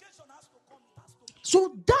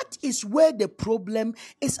 So that is where the problem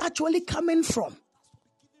is actually coming from.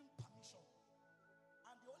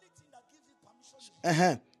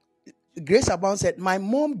 Grace Abound said, my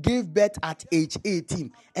mom gave birth at age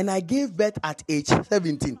 18 and I gave birth at age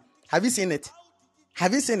 17. Have you seen it?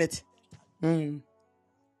 Have you seen it?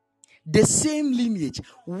 The same lineage.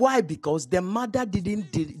 Why? Because the mother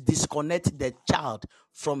didn't disconnect the child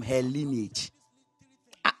from her lineage.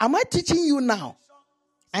 Am I teaching you now?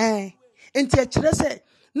 Nti akire se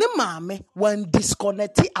ne maame wan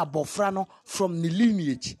disconnect abofra from the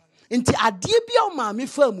lineage. Nti adie bia o maame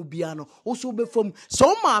fa mu bia no wo so be fam.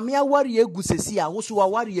 So maame aware egu sesi a wo so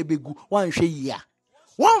aware begu wan hwe yi a.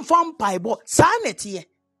 Wan fam paibo sa netie.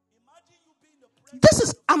 This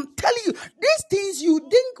is, I'm telling you, these things you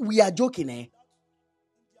think we are joking, eh?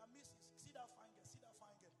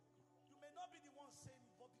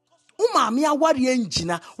 Umami awari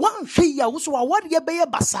enjina, one feya, also awari beye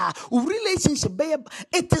basa, relationship beye.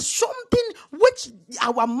 It is something which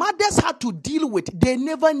our mothers had to deal with. They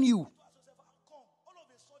never knew.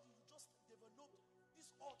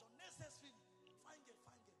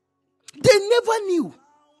 They never knew.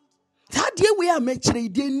 That day we are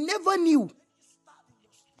making, they never knew.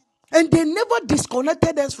 And they never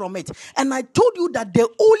disconnected us from it. And I told you that the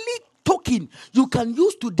only token you can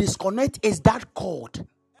use to disconnect is that cord.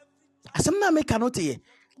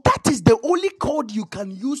 That is the only cord you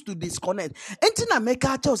can use to disconnect.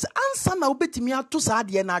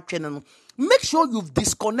 Make sure you've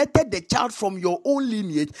disconnected the child from your own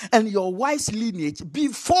lineage and your wife's lineage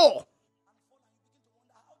before.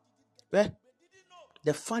 Well,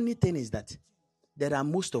 the funny thing is that there are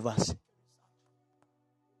most of us.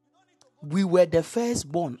 We were the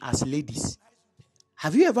firstborn as ladies.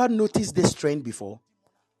 Have you ever noticed this trend before?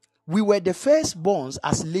 We were the firstborns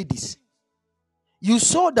as ladies. You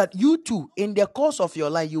saw that you too, in the course of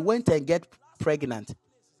your life, you went and get pregnant.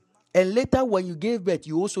 And later when you gave birth,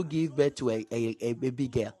 you also gave birth to a baby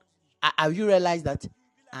girl. Have you realized that?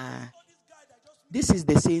 This is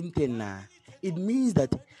the same thing now. It means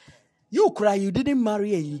that you cry, you didn't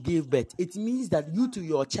marry and you gave birth. It means that you to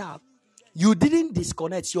your child, you didn't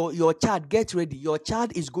disconnect. Your child, get ready. Your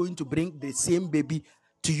child is going to bring the same baby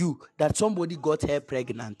to you that somebody got her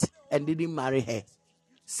pregnant and didn't marry her.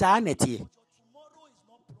 Sanity.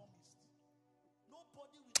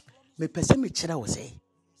 Me person me chira was say,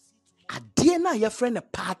 Adiena your friend a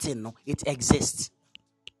pattern no, it exists.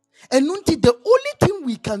 And nunti the only thing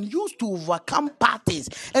we can use to overcome parties.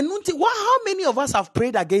 And nunti, how many of us have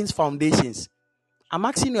prayed against foundations? I'm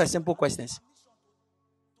asking you a simple question.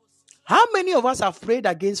 How many of us have prayed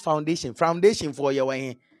against foundation? Foundation for your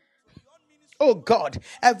way. Oh God,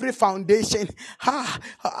 every foundation,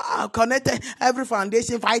 connected, every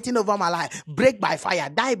foundation fighting over my life. Break by fire,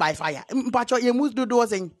 die by fire. Mpacho ye must do those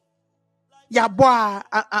things. Ya boy,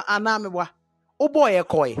 anamwa. Oh boy, a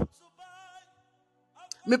koi.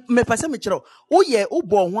 Me pase me chiro. Oh ye, oh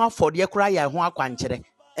boy, one for the cry, one quanchere.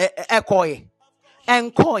 A koi.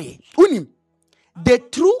 And koi. Unim. The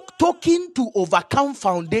true token to overcome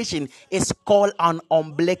foundation is called an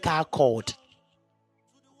umbilical cord.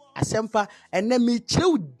 Asempa and then me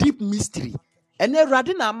chill deep mystery. And then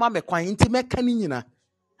radina mama kwa intime kaninina.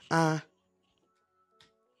 And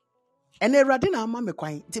then radina mama kwa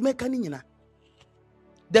intime kaninina.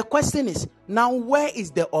 The question is, now where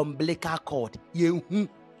is the umbilical cord?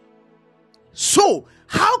 So,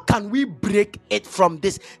 how can we break it from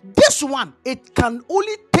this? This one, it can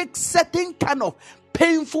only take certain kind of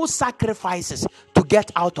painful sacrifices to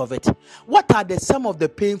get out of it. What are some of the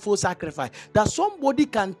painful sacrifices? That somebody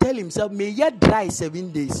can tell himself, may you dry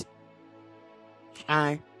 7 days. To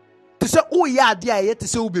say, oh yeah, dear, yet to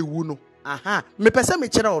say, ube wuno. Me pese me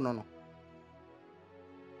chere ono no.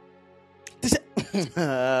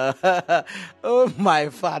 Oh my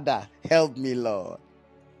Father, help me, Lord.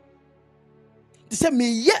 They say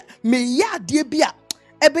me ya de bia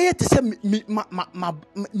ebeye te say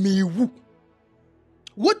me wu.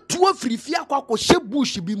 What to frifia kwa ko she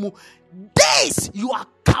bush bi mu. Days you are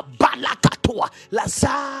kabala katoa.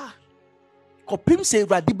 Lasa kopim say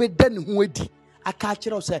radi be den hu edi. Aka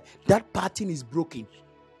kire say that pattern is broken.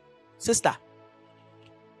 Sister,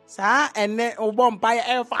 and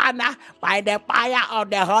Father, by the fire of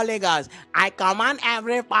the Holy Ghost, I command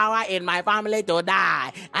every power in my family to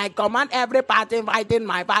die. I command every party fighting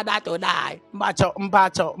my father to die.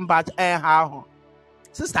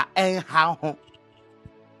 Sister, how?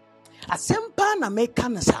 A simple na make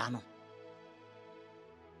canisano.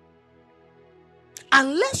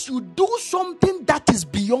 Unless you do something that is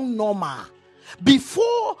beyond normal,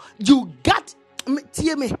 before you got me.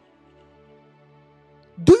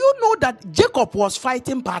 Do you know that Jacob was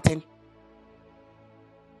fighting pattern?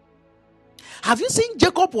 Have you seen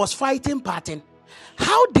Jacob was fighting pattern?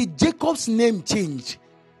 How did Jacob's name change?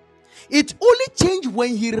 It only changed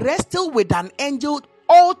when he wrestled with an angel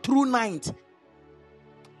all through night.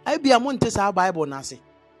 I be among this our Bible nasi.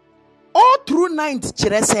 All through night,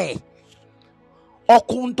 chirese.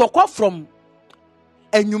 Okuntoko from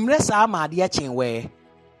enyumre sa amadia chinwe.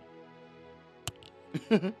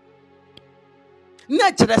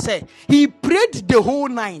 Say he prayed the whole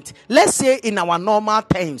night. Let's say in our normal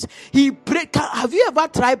times, he prayed. Have you ever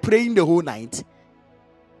tried praying the whole night?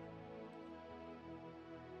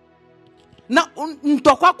 Now,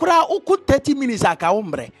 ntokwa kura uku 30 minutes aka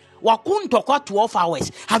umbre. Wakun ntokwa 12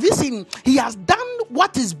 hours. Have you seen? He has done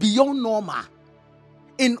what is beyond normal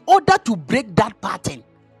in order to break that pattern.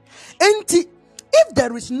 And if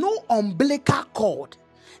there is no umbilical cord,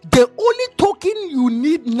 the only token you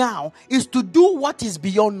need now is to do what is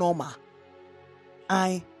beyond normal.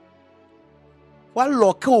 I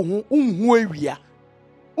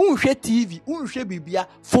TV, Bibia.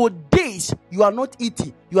 For days you are not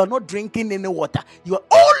eating, you are not drinking any water. You are,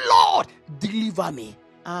 oh Lord, deliver me.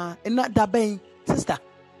 And not that bang, sister.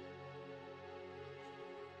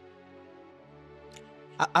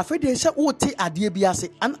 I feel they say, oh,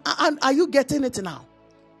 and are you getting it now?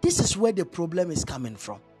 This is where the problem is coming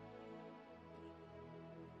from.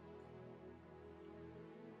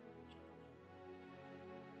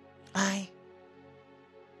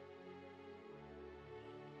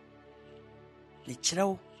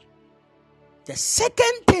 The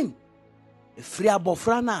second thing, the free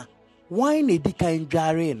abofrana, wine a dika in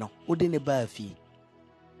jare no, udine bafi.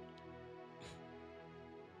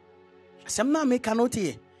 Asemna me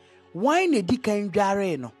kanoti, wine a dika in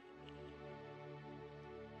jare no.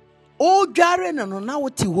 O jare no na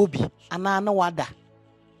woti wobi, anana wada.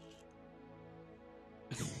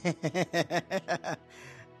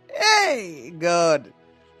 Hey, God.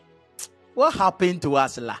 What happened to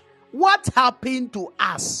us, La? What happened to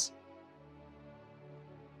us?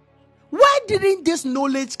 Why didn't this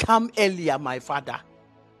knowledge come earlier, my Father?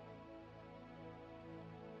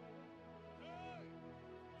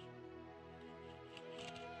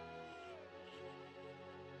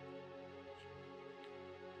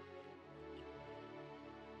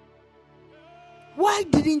 Why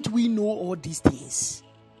didn't we know all these things?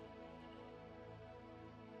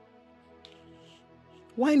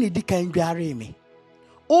 Why need you can dware me?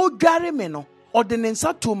 O dware me no ordinance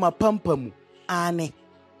to ma pampamu ane.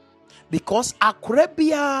 Because akura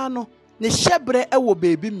bia no ne shebre ewo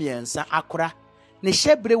baby miensa akura ne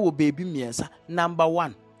shebre wo baby miensa. Number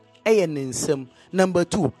 1 eye ne nsam, number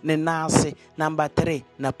 2 ne nase, number 3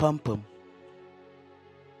 na pampam.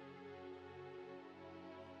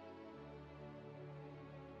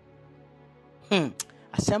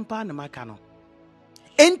 Asempa na maka no.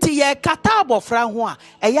 Enti ye kata abofra ho a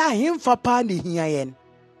eya hemfa pa ne hia yen.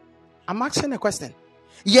 I'm asking a question.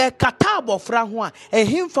 Ye kata abofra ho a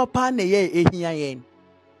hemfa pa ne ye ehia yen.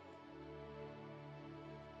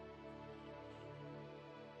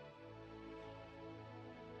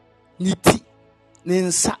 Niti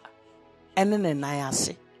ninsa ene ne nan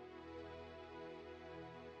ase.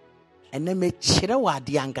 Ene me chire wa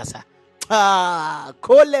de ankasa.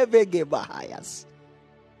 Kolevege bahayas.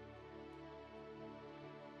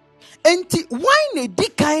 Enti why ne di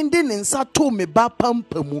kind nsa to me ba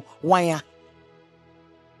pampamu wanya?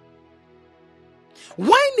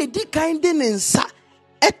 Why ne di kind nsa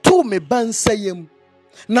eto me ba nsayem?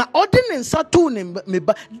 Na ode nsa to ne me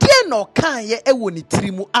ba de na okan ye ewo ne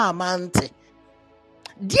tirimu amante.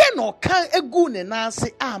 De na okan egu ne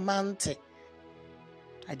nase amante.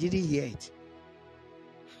 I didn't hear it.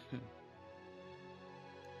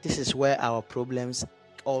 This is where our problems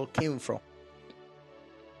all came from.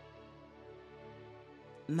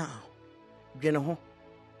 Now, there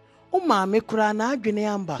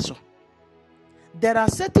are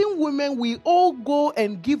certain women, we all go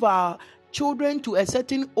and give our children to a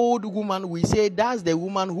certain old woman. We say that's the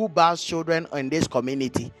woman who bears children in this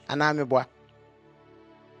community. And I'm a boy.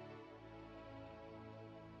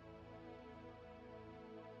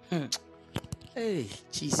 Hey,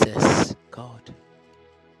 Jesus, God.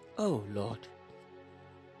 Oh, Lord.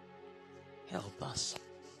 Help us.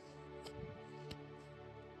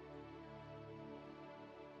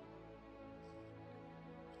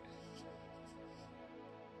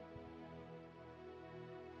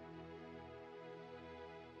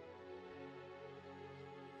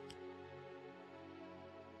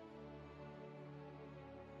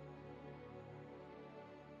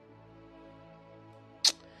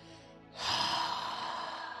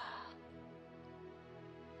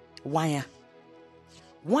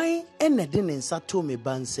 Why ene din nsa to me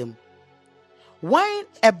bansem? Why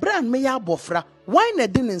a brand me ya bofra? Why ne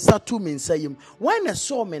din nsa to me nsayim? Why ne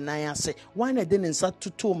so me nan ase? Why ne din nsa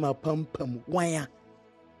to ma pampam? Why?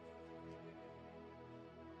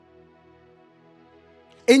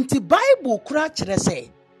 Enti Bible kura kire say,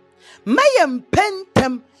 mayem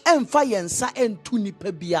pentem emfa yensa entu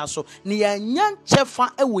nipa bia so ne yanyan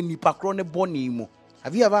chefa ewo nipa kro ne boni mu.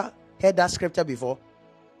 Have you ever heard that scripture before?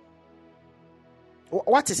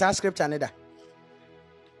 What is our scripture, Neda?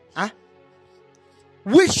 Huh?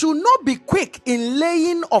 We should not be quick in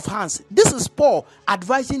laying of hands. This is Paul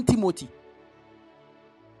advising Timothy.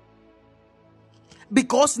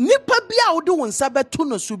 Because nipa bia odu wonsa betu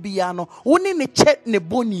no subia no, woni ne che ne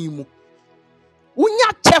boni mu.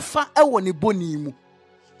 Unya chefa ewo ne boni mu.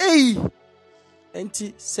 Hey!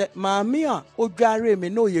 Enti se maami a odware me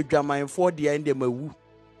no ye dwamanfo de ende mawu.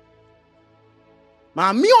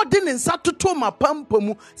 Maami odi ne nsa toto ma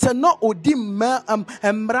pampamu se no odi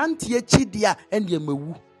mrantie chidia ende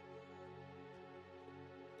mawu.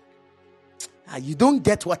 You don't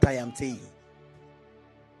get what I am saying.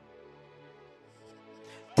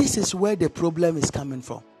 This is where the problem is coming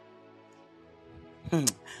from.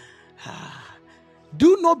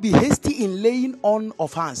 Do not be hasty in laying on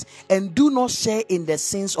of hands, and do not share in the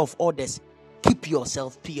sins of others. Keep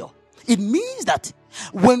yourself pure. It means that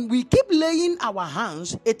when we keep laying our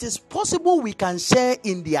hands, it is possible we can share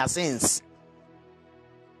in their sins.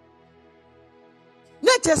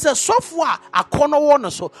 Not just a software, a corner one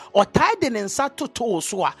or so, or tied in sato to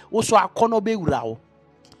also a corner be rao.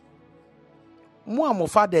 Mo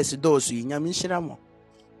fathers those in Yamishiramo.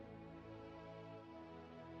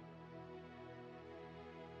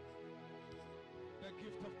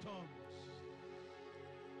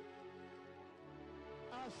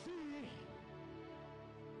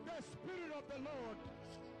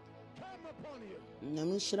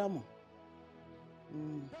 Yamishiramo.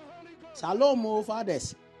 Shalom,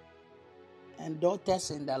 fathers and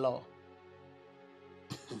daughters in the law.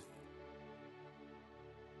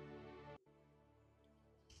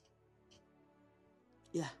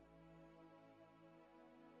 Yeah.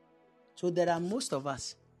 So there are most of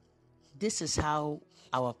us. This is how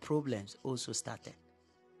our problems also started.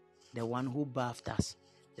 The one who bathed us,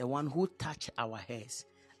 the one who touched our hairs,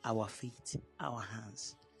 our feet, our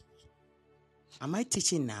hands. Am I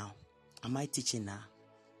teaching now? Am I teaching now?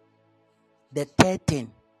 The third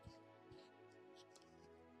thing.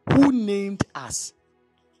 Who named us?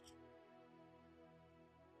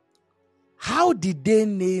 How did they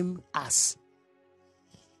name us?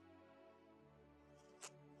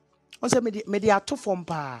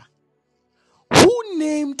 Who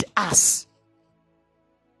named us?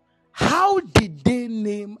 How did they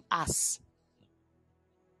name us?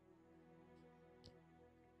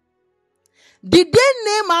 Did they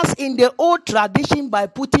name us in the old tradition by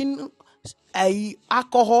putting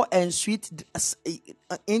alcohol and sweet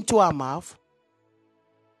into our mouth?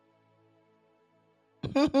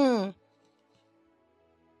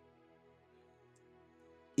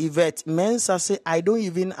 Yvette Mensa say, I don't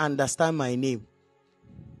even understand my name.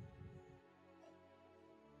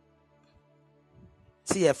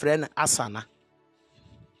 See a friend Asana.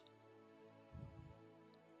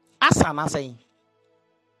 Asana saying.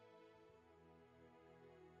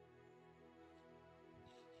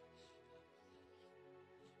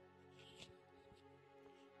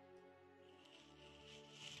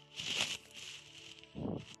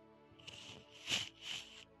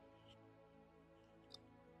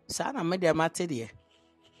 Sana media materia.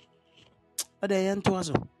 Ode yanto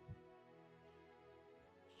aso.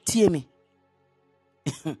 Tie me.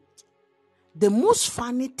 The most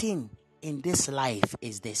funny thing in this life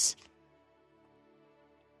is this.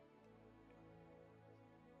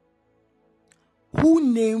 Who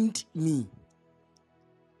named me?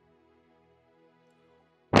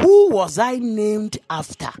 Who was I named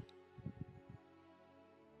after?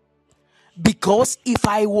 Because if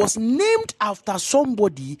I was named after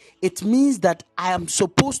somebody, it means that I am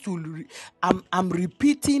supposed to. I'm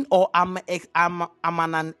repeating, or I'm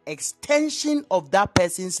an extension of that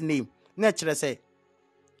person's name. Naturally, say,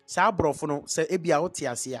 "Sa brofono say ebia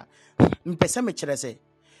otiasia." Mpese me chere say,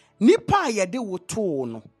 "Nipa yede woto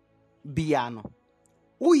no bia no,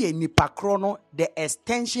 uye nipa krono the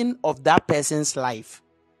extension of that person's life."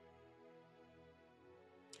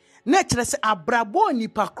 Naturally, say abrabo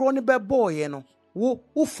nipa krono be boy no.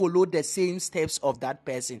 Who follow the same steps of that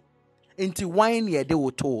person. Into wine ye de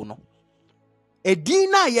woto no.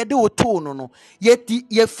 Edina ye de woto no. Yeti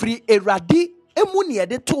ye free eradi emuni ye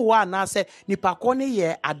de to wa na se nipa krono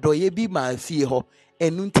ye adoye bi ma fie ho.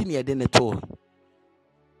 Enunti ni ye de ne to.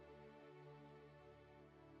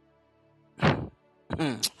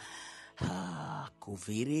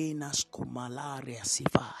 Coverenas kumalaria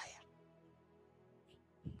sivaya.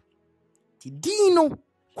 Dino,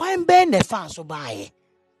 kwa mbe ne fa so bae.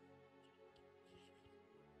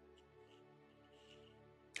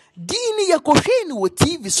 Dini ya kohweni wo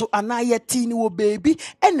TV so anaya tini wo baby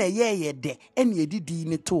ene ye de ene ye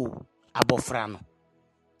dini to abofra no.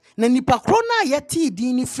 Na nipa kro na ye ti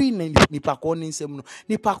dini free na nipa kro no nsem no.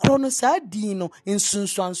 Nipa kro no sa dini no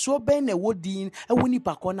nsunsuanso be na wo dini ewo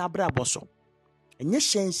nipa kro na brabo so. Enye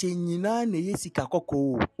hyenhye nyina na ye sika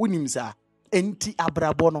kokko wonim sa enti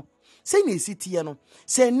abrabo no. Se na esitie no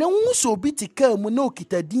se ne nso obi tika mu na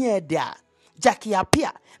okita din ede a Jackie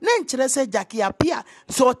Apia na nkyere se Jackie Apia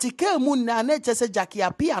so tika mu na nkyere se Jackie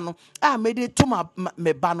Apia no a mede to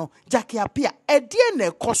me ba no Jackie Apia edie na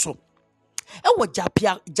ekoso ewo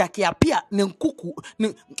Jackie Apia ne nkuku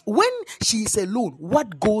when she is alone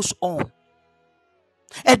what goes on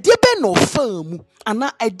edie be no famu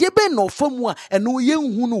ana edie be no famu a eno ye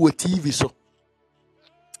nhu no wo TV so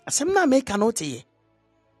asem na make no tie.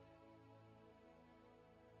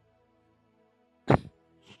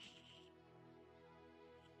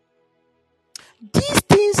 These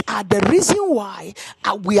things are the reason why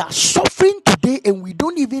we are suffering today, and we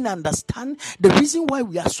don't even understand the reason why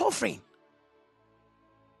we are suffering.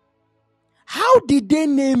 How did they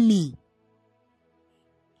name me?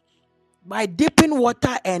 By dipping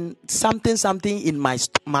water and something in my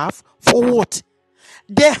mouth? For what?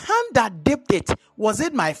 The hand that dipped it, was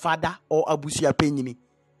it my father or Abusia Penyini?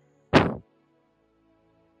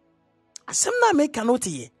 Asemna me cannot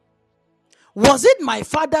hear. Was it my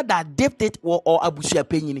father that dipped it or Abusia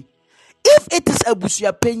Penyini? If it is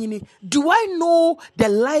Abusia Penyini, do I know the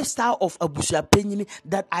lifestyle of Abusia Penyini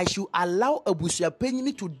that I should allow Abusia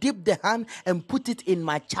Penyini to dip the hand and put it in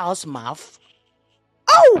my child's mouth?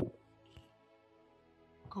 Oh!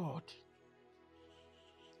 God.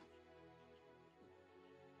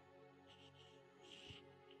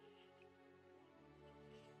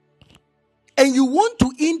 And you want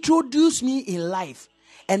to introduce me in life,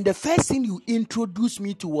 and the first thing you introduced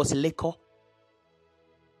me to was liquor.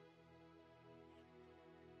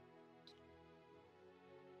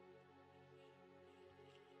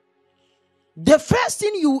 The first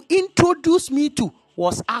thing you introduced me to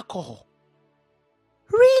was alcohol.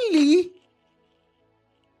 Really?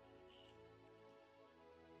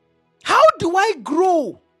 How do I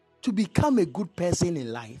grow to become a good person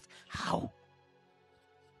in life? How?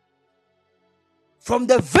 From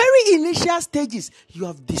the very initial stages, you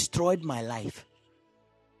have destroyed my life.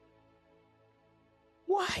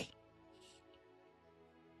 Why?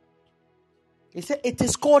 He said it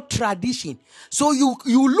is called tradition. So you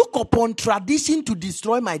look upon tradition to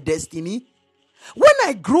destroy my destiny. When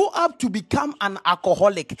I grow up to become an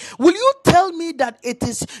alcoholic, will you tell me that it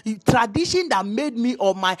is tradition that made me,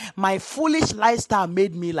 or my foolish lifestyle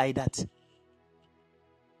made me like that?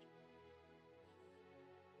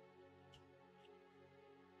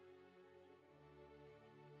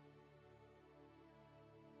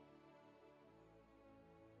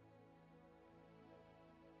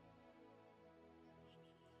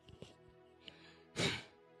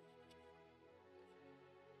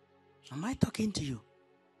 Am I talking to you?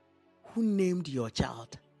 Who named your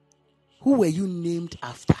child? Who were you named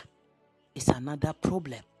after? It's another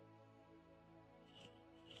problem.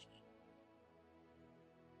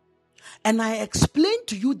 And I explained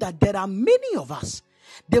to you that there are many of us.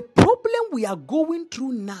 The problem we are going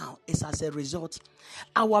through now is as a result.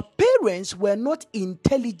 Our parents were not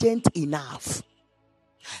intelligent enough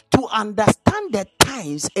to understand the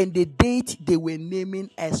times and the date they were naming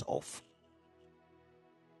us off.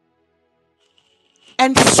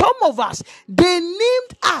 And some of us, they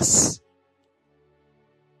named us.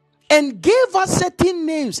 and gave us certain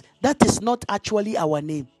names that is not actually our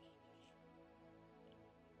name.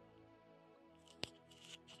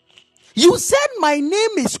 You said my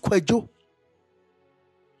name is Kwejo.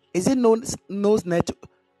 Is it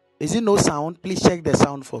is it no sound? Please check the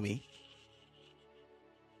sound for me.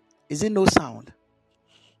 Is it no sound?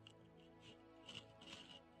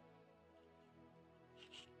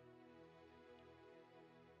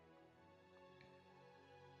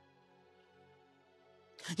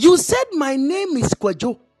 You said my name is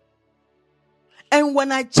Kwejo. And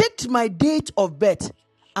when I checked my date of birth,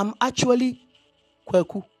 I'm actually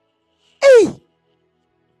Kweku. Hey!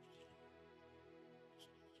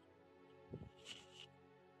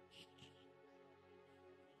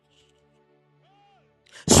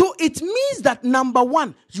 So it means that number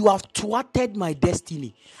one, you have thwarted my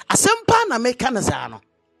destiny. Asempa na meka na.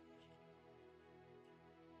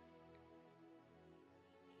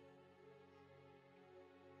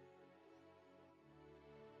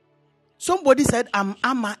 Somebody said, I'm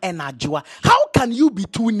Ama and Ajua. How can you be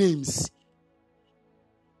two names?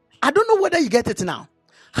 I don't know whether you get it now.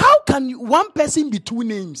 How can one person be two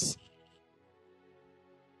names?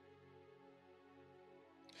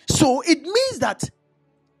 So it means that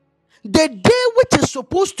the day which is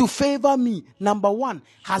supposed to favor me, number one,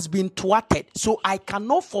 has been thwarted. So I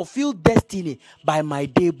cannot fulfill destiny by my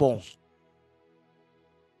day born.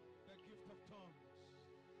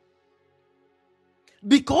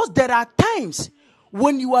 Because there are times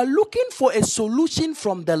when you are looking for a solution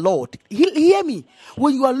from the Lord, hear me.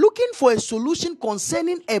 When you are looking for a solution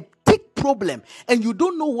concerning a big problem and you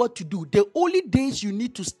don't know what to do, the only days you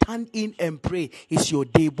need to stand in and pray is your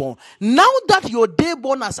day born. Now that your day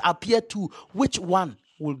born has appeared to, which one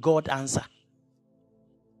will God answer?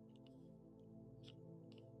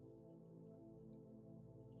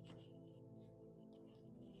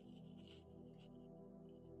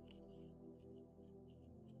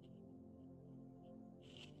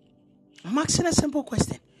 I'm asking a simple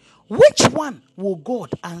question. Which one will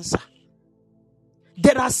God answer?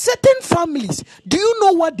 There are certain families. Do you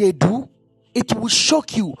know what they do? It will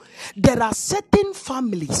shock you. There are certain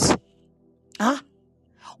families.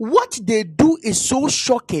 What they do is so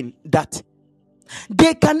shocking that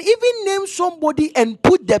they can even name somebody and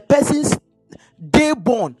put the person's day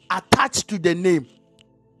born attached to the name.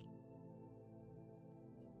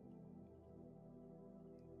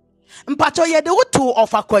 Mpacho ye de utu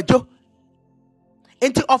of Akwajo.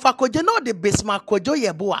 Enti of Akwajo no de Bisma Kwajo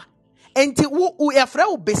yeboa. Enti u efra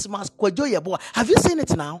u Bisma Kwajo yeboa. Have you seen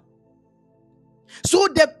it now? So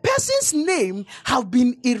the person's name have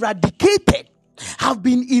been eradicated, have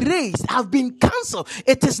been erased, have been cancelled.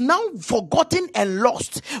 It is now forgotten and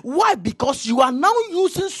lost. Why? Because you are now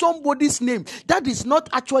using somebody's name that is not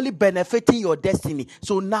actually benefiting your destiny.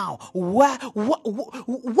 So now, what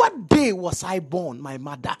day was I born, my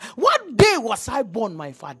mother? What day was I born,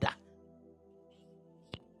 my father?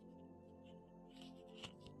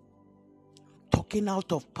 Talking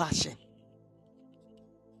out of passion.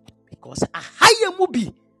 Because a higher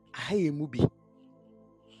movie.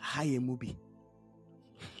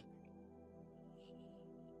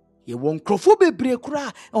 Ye won't crofo bebre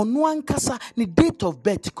kura ono ankasa ni date of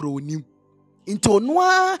birth kro nim. Into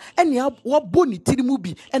ono ene wabo ni tiri mu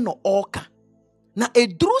bi eno oka. Na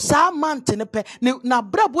eduru sa mante ne pe na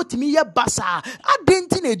brabo timi ye basa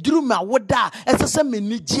adenti na eduru ma woda esese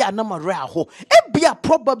menigi anamare aho. Ebia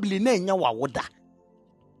probably na enya wa woda.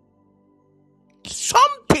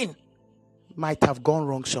 Something might have gone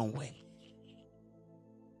wrong somewhere.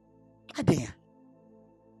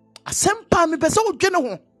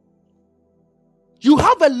 You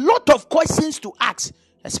have a lot of questions to ask,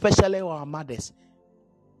 especially our mothers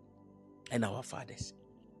and our fathers.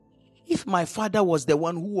 If my father was the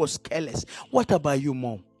one who was careless, what about you,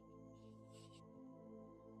 mom?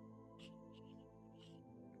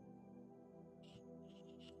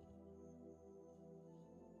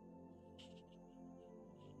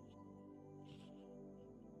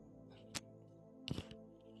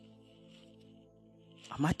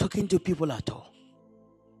 Am I talking to people at all?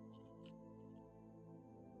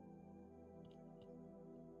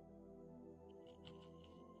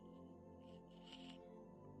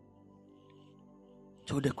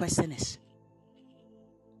 So the question is,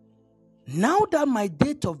 now that my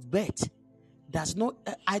date of birth does not,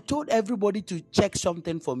 I told everybody to check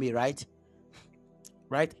something for me, right?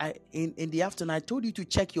 Right? In the afternoon, I told you to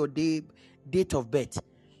check your date of birth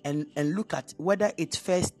and look at whether it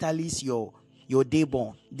first tallies your day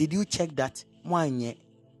born. Did you check that? Mwanye.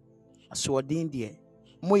 Aswadin die.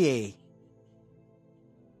 Moye.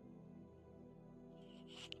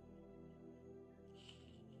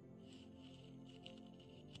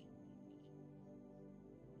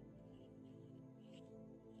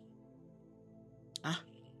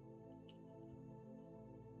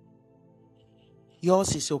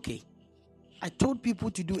 Yours is okay. I told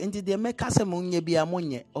people to do into the make us a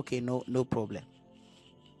okay, no problem.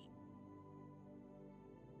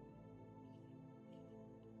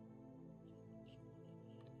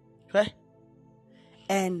 Right?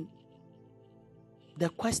 And the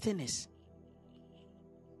question is,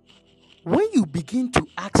 when you begin to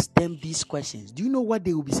ask them these questions, do you know what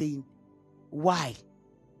they will be saying? Why?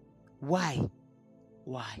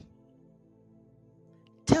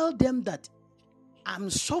 Tell them that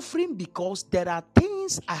I'm suffering because there are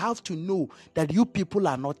things I have to know that you people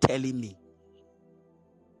are not telling me.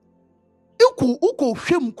 Uko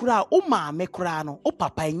hwem kura o maame kura no o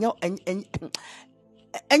papa enyo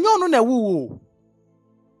no na wo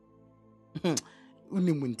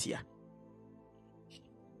unimuntia.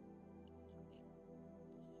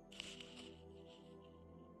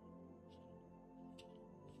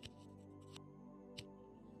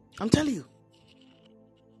 I'm telling you.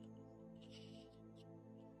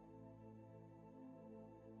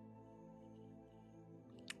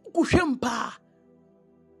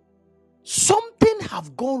 Something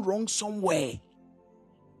have gone wrong somewhere.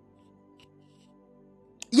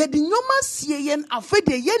 Yedi nyoma sieyen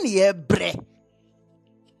afede yen ye bre.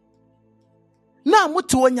 Na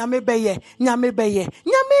mutu nyame beye. Nyame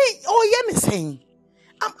oye saying.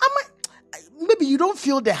 Maybe you don't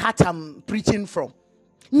feel the heart I'm preaching from.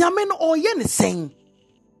 Nyame no oye saying.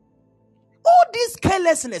 All this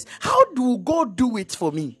carelessness, how do God do it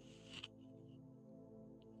for me?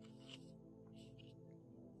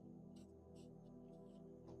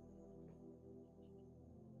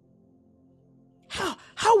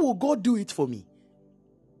 How will God do it for me?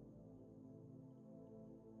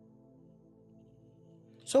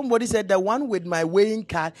 Somebody said the one with my weighing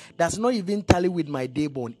card does not even tally with my day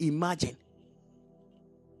born. Imagine.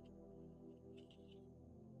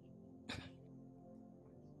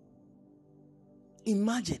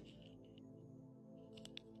 Imagine.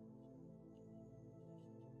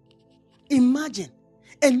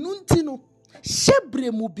 Enuntino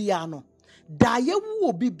shebre mubiano. Daye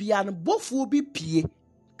wo bibiano both will be pie.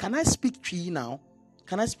 Can I speak to you now?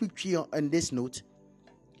 Can I speak to you on this note?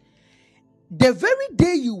 The very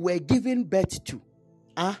day you were given birth to,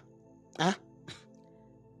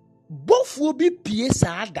 both will be pie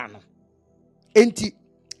saadano. Enti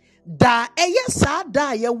da eye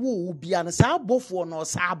saada ye wo biano sa both no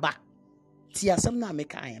saba. Ti asem na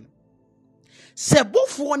meka yen. Se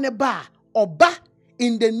both ne ba oba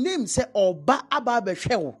in the name say oba aba be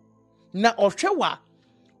hwe na ohwe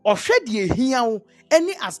die hia wo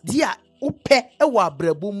eni as dia upe ewa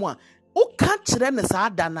abrabo mu a uka kire ne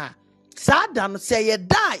saada no se ye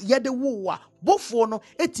da ye de wo wa bofo no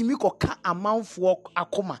etimi koka amanfo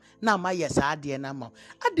akoma na ma ye saade na ma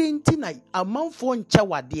adenti na amanfo nche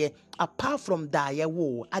wade apart from da ye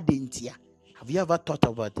wo adentia. Have you ever thought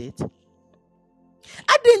about it?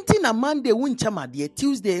 Adenti na Monday wuncha made,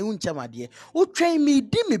 Tuesday wuncha made, o train me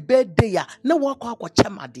di me birthday ya na wakwa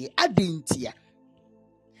chamade adentia.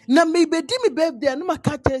 Na maybe di me birthday no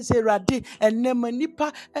makata say rade enne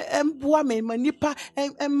manipa emboa me manipa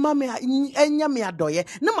mame enya me adoye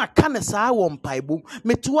na maka na saa wo mpaibu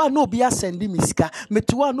metuwa no obi asende me sika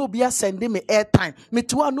metuwa no obi asende me airtime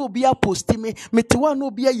metuwa no obi post me metuwa no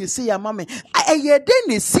obi yesi ya mame eye de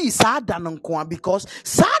ne si saa da no nko because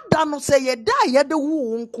saa da no say ye da ye de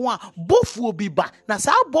wo nko a bofu obi ba na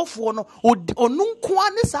saa bofu no onu nko a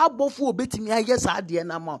ne saa bofu obetimi aye saa de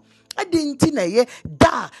na ma adenti na ye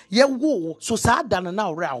da ye wo so saa da na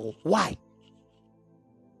ora. Why?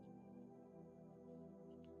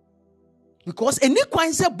 Because any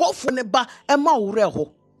kwan say bofu ne ba ema ora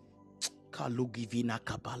ho kalugivina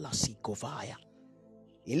kabala sikovaya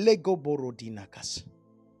ilego borodina kas.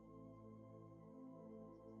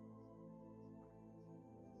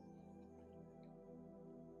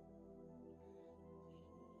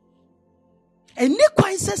 And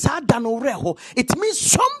Nikwa says, it means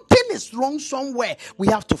something is wrong somewhere. We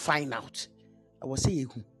have to find out. I will say you.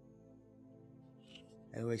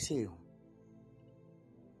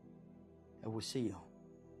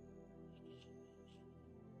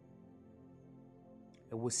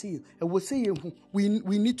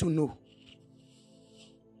 We need to know.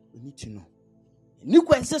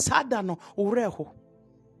 Nikwa says,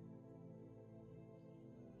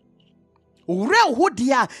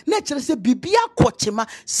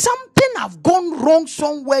 something have gone wrong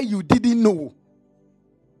somewhere you didn't know.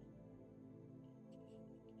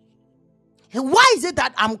 And why is it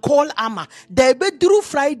that I'm called Ama? They be through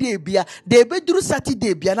Friday bia, they be through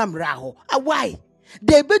Saturday bia na mraho. Why?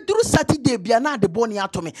 They be through Saturday bia na de boni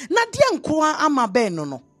atomi. Na dia nkwa Ama be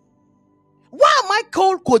no. Why am I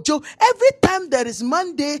called Kojo? Every time there is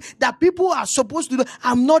Monday that people are supposed to do,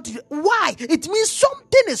 I'm not. Why? It means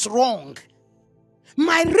something is wrong.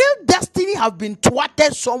 My real destiny have been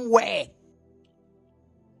thwarted somewhere.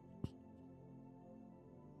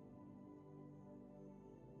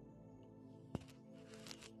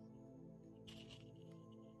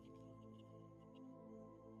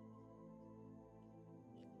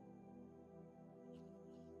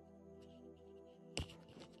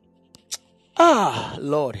 Ah,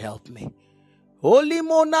 Lord help me. Holy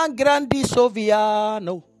Mona Grandi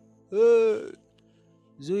Soviano.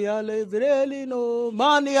 Zuyale Vrelino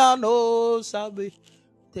Maniano Sabi.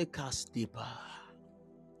 Take us deeper.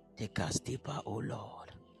 Take us deeper, oh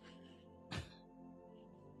Lord.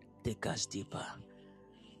 Take us deeper.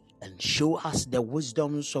 And show us the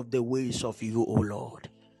wisdoms of the ways of you, oh Lord.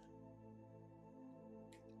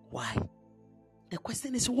 Why? The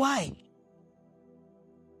question is why?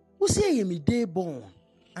 Who say me day born?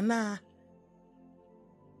 Anna.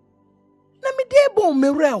 Na me day born me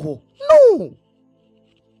reho. No.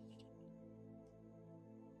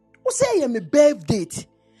 Who say me birth date?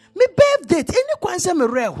 Me birth date. Any kwan say me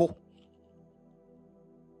reho.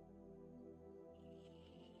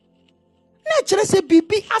 Na chere say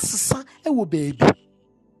bibi asesa e wo baby.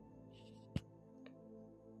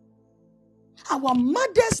 Our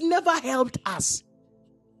mothers never helped us.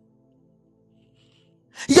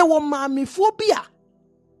 Yawo mami phobia.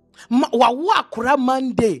 Wawo akora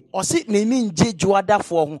Monday or sit neni nje juada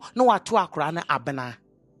for ho no wato akora na abena.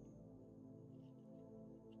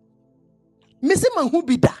 Mese manhu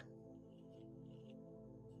bi da.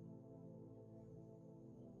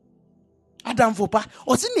 Adam fopa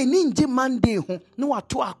or sit neni nje Monday ho no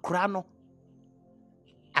wato akora no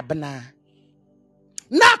abena.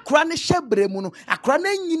 Na akora ne hyebre mu no akora na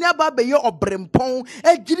nyina ba be ye obrempon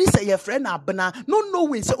agiri se ye frɛ na abena no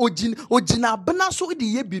we se ogina abena so de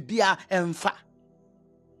ye bibia emfa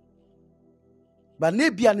ba na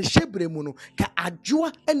bia ne hyebre mu no ka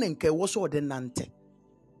adwoa ene nka wo so de nante.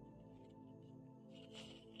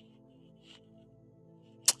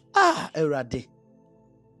 Erade.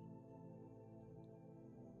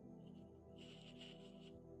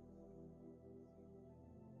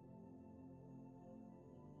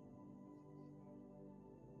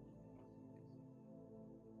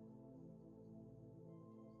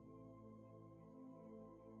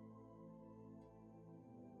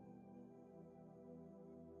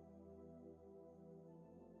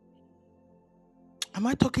 Am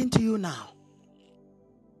I talking to you now?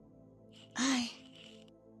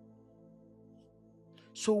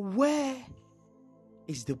 So where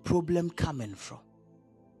is the problem coming from?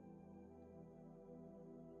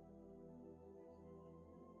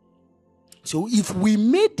 So if we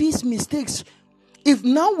made these mistakes, if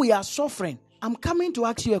now we are suffering, I'm coming to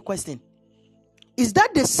ask you a question. Is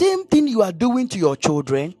that the same thing you are doing to your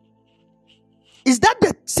children? Is that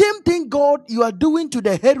the same thing God you are doing to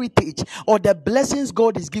the heritage or the blessings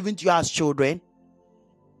God is giving to you as children?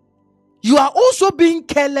 You are also being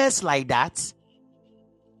careless like that?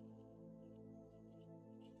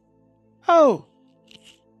 Oh.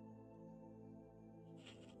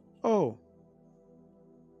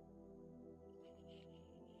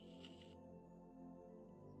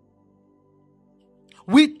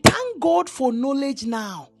 We thank God for knowledge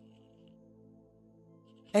now.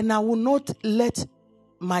 And I will not let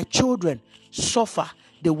my children suffer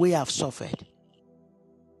the way I've suffered.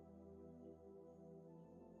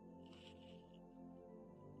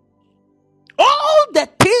 All the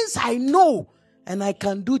things I know and I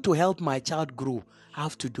can do to help my child grow, I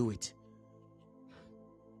have to do it.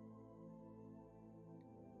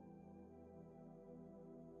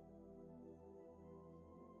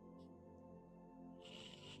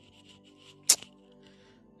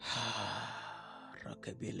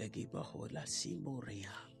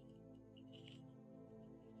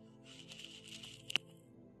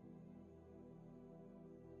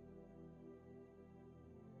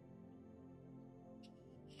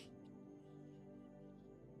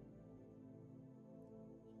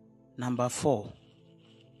 Number 4.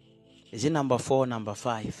 Is it number 4 or number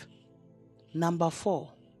 5? Number 4.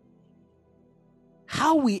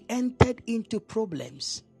 How we entered into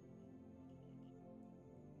problems.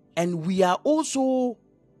 And we are also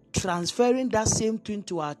transferring that same thing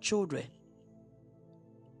to our children.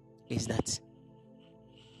 Is that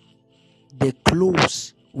the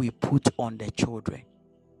clothes we put on the children,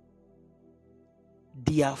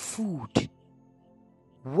 their food,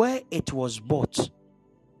 where it was bought,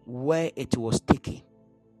 where it was taken,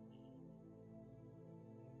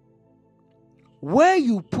 where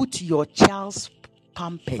you put your child's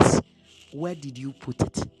pampers, where did you put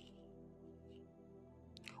it?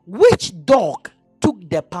 Which dog took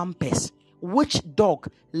the pampers? Which dog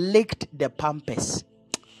licked the pampers?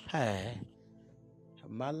 Hey.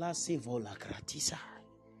 Mala se vola gratisa.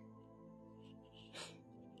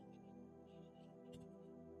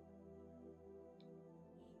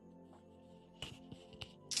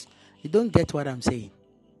 You don't get what I'm saying.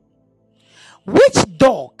 Which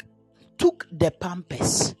dog took the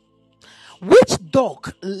pampers? Which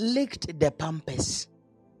dog licked the pampers?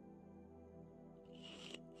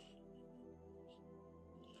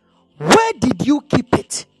 Where did you keep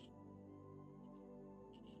it?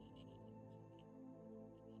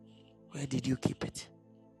 Where did you keep it?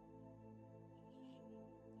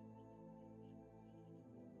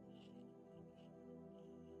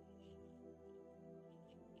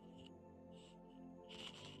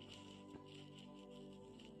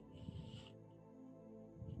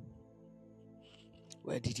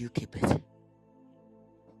 Where did you keep it?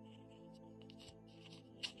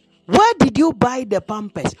 Where did you buy the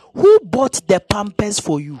pampers? Who bought the pampers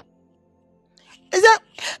for you? Is that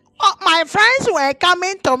my friends were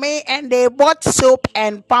coming to me and they bought soap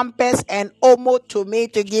and pampers and Omo to me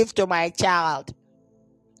to give to my child.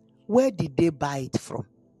 Where did they buy it from?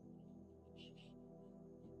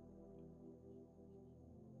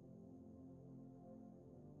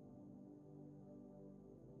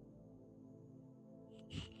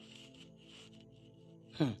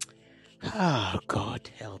 Oh, God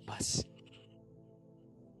help us.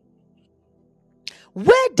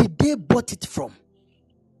 Where did they bought it from?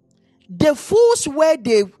 The fools where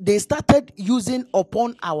they started using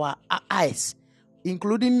upon our eyes,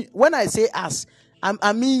 including, when I say us,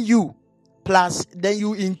 I mean you, plus then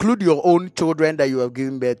you include your own children that you have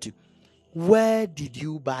given birth to. Where did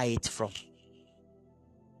you buy it from?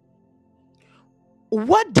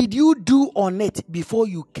 What did you do on it before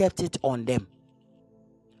you kept it on them?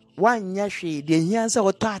 One yashi, the answer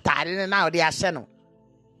or tata, now they are seno.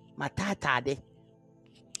 Matata de.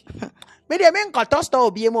 Maybe I mean, got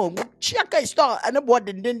store BMO, check a store and a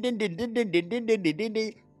board.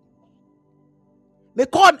 Me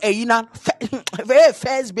call a ina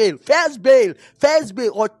first bail,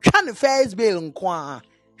 or trying first bail on qua.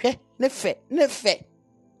 Nefe.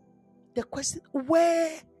 The question,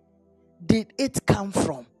 where did it come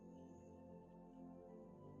from?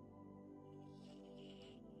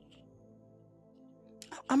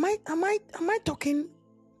 Am I talking?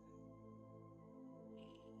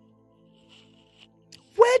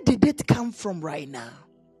 Where did it come from right now?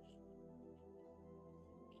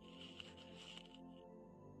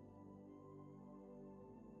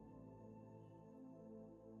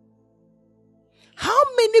 How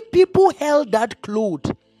many people held that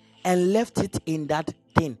cloth and left it in that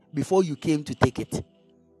thing before you came to take it?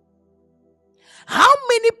 How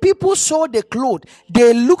many people saw the cloth?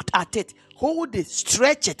 They looked at it, hold it,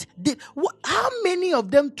 stretch it. How many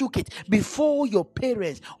of them took it before your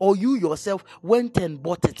parents or you yourself went and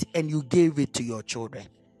bought it and you gave it to your children?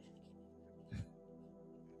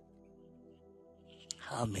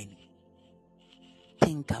 How many?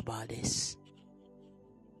 Think about this.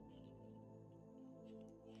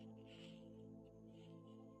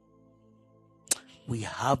 We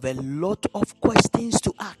have a lot of questions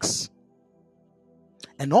to ask.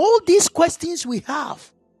 And all these questions we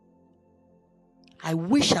have, I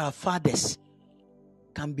wish our fathers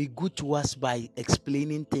can be good to us by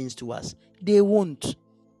explaining things to us. They won't.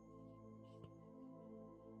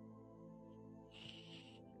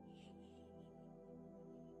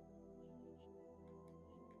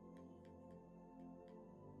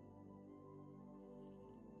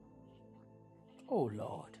 Oh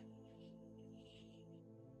Lord.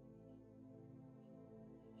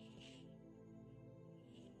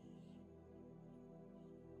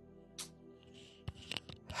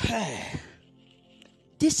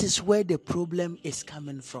 This is where the problem is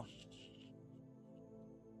coming from.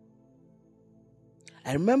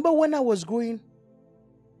 I remember when I was growing,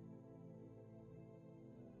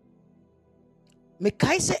 me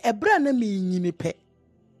kai se ebra na me nyini pe.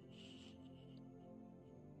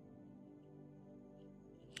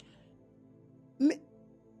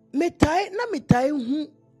 Me tai hu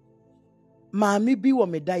maami bi wo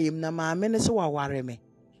me dayem na maami ne se waware me.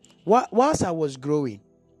 Whilst I was growing,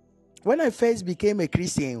 when I first became a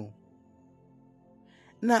Christian,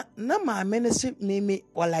 na maami ne se me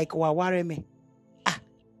or like waware me.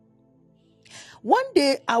 One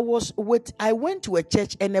day I went to a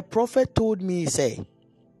church and a prophet told me, say,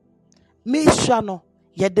 me shano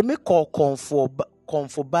yede me call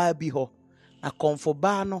konfo ba bi ho na konfo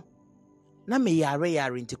ba no na me yare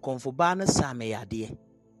nti konfo ba no sa me yade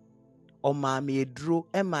o ma me eduro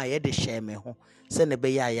e ma ye de hye me ho se ne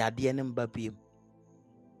be ya yade ne mba biem.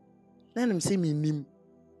 Let him say me nim.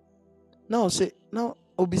 Now say now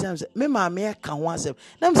obisa say me maame ka ho asem.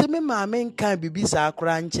 Na say me maame nka bibi sa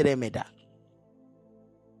akora nkyere me da.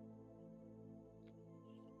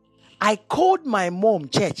 I called my mom,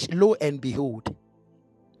 church, lo and behold,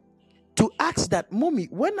 to ask that, Mommy,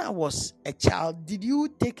 when I was a child, did you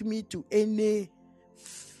take me to any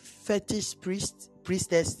fetish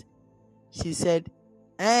priestess? She said,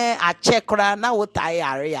 I check her now what I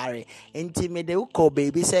are. Intimate uko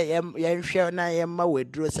baby say, Yam share na yamma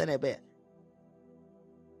withdraw senebe.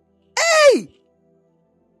 Hey!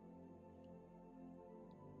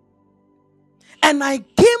 And I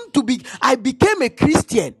became a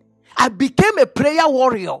Christian. I became a prayer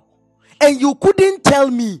warrior. And you couldn't tell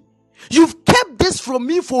me. You've kept this from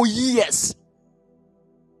me for years.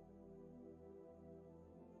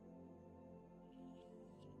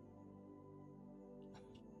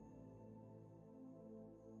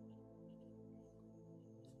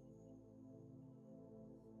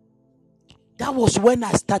 That was when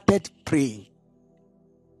I started praying.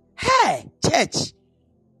 Hey, church.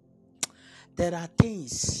 There are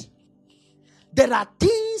things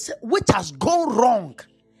which has gone wrong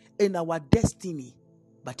in our destiny.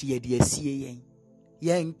 But yet ye see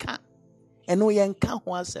yenka. Eno yenka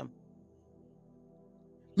ho asem.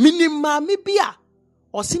 Minima mi bia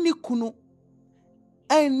osini kunu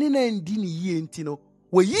enni na ndi ni yie nti no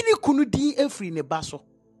we yini kunu din efri ne baso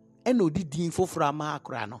ena odi din foforo ma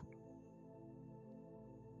akora no.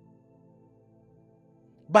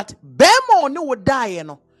 But bema oni wo dae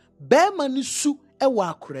no bema ni su e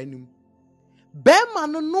wa akora nim. Bema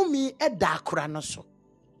no nomi e da akora no so.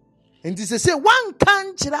 Nti se say one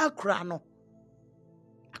kan kira akora no.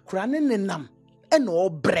 Akora ne nenam e no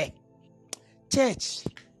obre. Church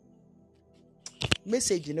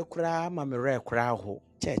message ne kura ma me re kura ho.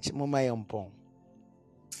 Church mama yempon.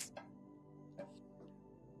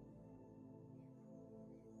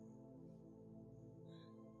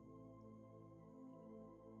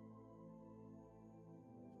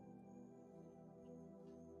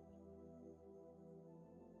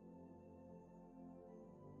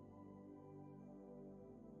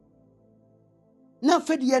 Na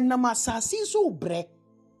fedi ye nam asasi so bre.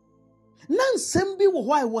 Na nsem bi wo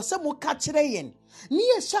hwa wo se mo ka kire yen. Ni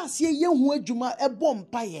ye hyase ye hu adwuma ebo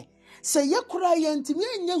mpaye. Se ye kura ye ntimi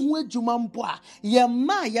enye hu adwuma mpo a ye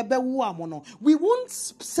ma ye bewo amono. We won't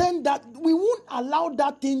send that, we won't allow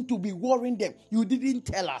that thing to be worrying them. You didn't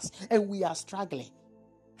tell us and we are struggling.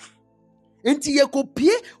 Enti ye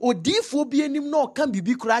kopie odifo bi enim na okan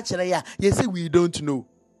bibi kura kire ya. Ye say we don't know.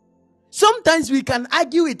 Sometimes we can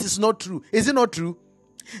argue it is not true. Is it not true?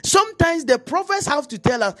 Sometimes the prophets have to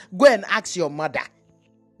tell us, go and ask your mother.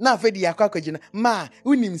 Now, Fedi Yakwakojina, ma,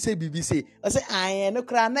 unim say BBC. I say, I no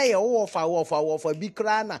krana ye wofa be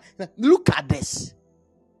krana. Look at this.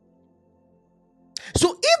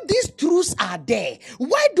 So if these truths are there,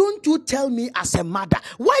 why don't you tell me as a mother?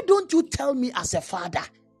 Why don't you tell me as a father?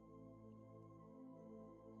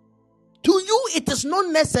 To you, it is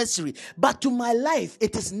not necessary, but to my life,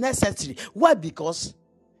 it is necessary. Why? Because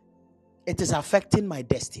it is affecting my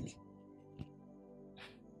destiny.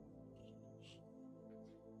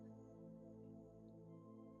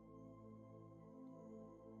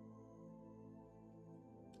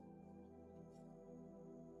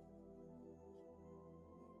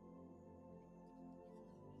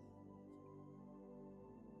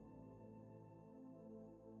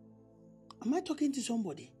 Am I talking to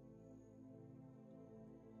somebody?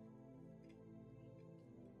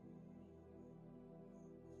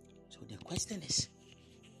 The question is,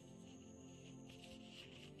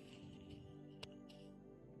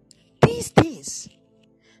 these things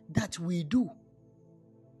that we do,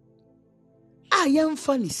 I am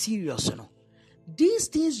funny serious, you know. These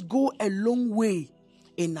things go a long way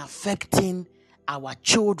in affecting our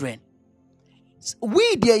children.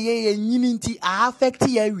 We the ye are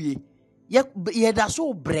affecting ye da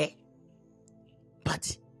so bre,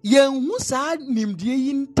 but ye musa nimdie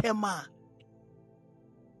in tema.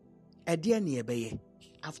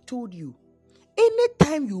 I've told you,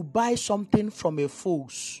 anytime you buy something from a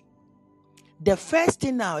foes, the first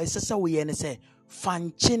thing now is say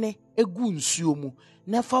fanchine egu nsuo mu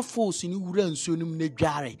never force ni wura nsuo nim na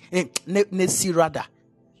dware ne si rather.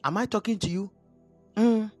 Am I talking to you?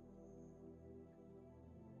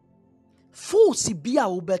 Force bia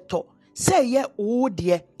obeto say ye oh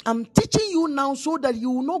dear, I'm teaching you now so that you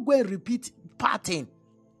will not go and repeat pattern.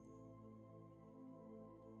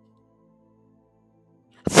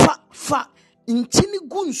 Fa intini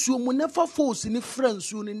gu nsuo mu never force ni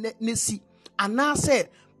friends you ne si ana say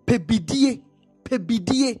pebidie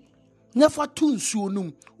Never tun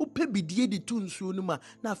sunum, upe bidie di tun sunuma,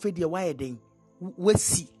 na fedi wire den,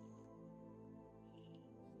 wesi.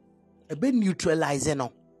 A bit neutralize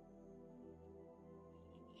no.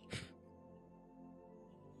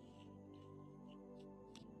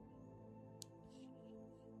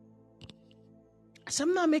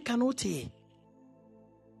 Some na make an OT.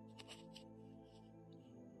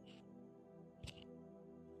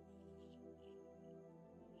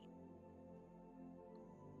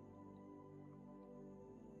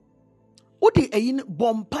 Odi eyin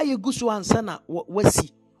bompa ye gusu ansa na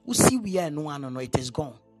wasi. Usi we are no one, no, it is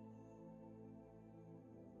gone.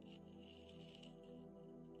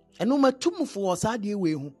 And no matum for sadi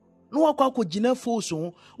we hu. No akwa gina force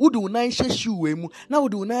ho. Udu na shoe we mu. Na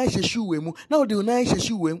udu na shoe we mu. Na udu na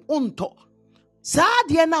shoe we mu. Onto.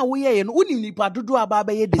 Sadi na we ye no uni nipa dodo aba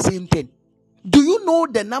be the same thing. Do you know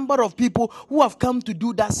the number of people who have come to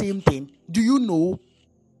do that same thing? Do you know?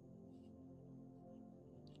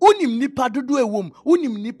 Unim nipa dodo ewom.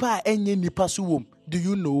 Unim nipa enye nipa su wom. Do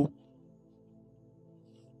you know?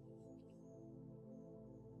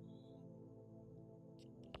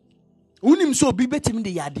 Unim so bi betim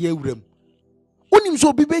de yade awuram. Unim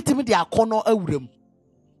so bi betim de akono awuram.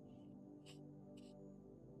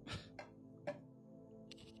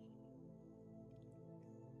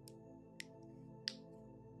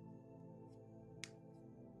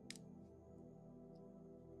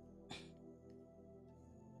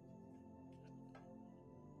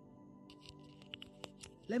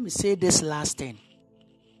 Let me say this last thing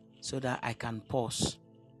so that I can pause.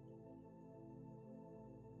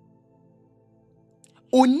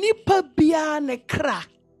 Onipa bia ne kra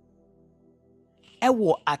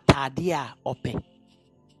ewo atade a ope.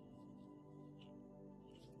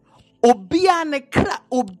 Obia ne kra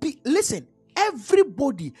obi, listen,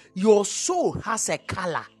 everybody, your soul has a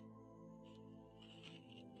color.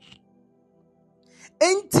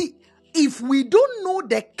 And if we don't know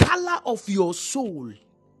the color of your soul,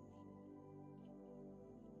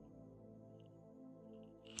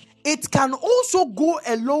 it can also go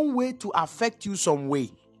a long way to affect you some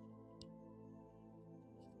way.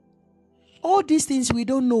 All these things we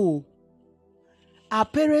don't know. Our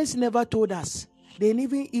parents never told us. They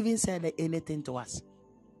never even said anything to us.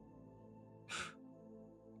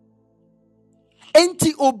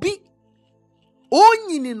 Enti obi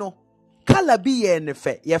onyini no color bi ye ne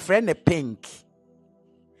fe ye friend pink.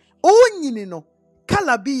 Onyini no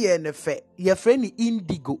color bi ye ne fe ye friend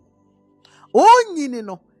indigo. Onyini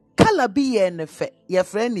no color bi ye ne fe ye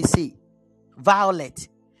friend say violet.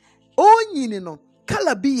 Onyini no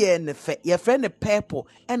color bi ye ne fe ye friend purple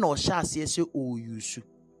and or shasi say oyusu.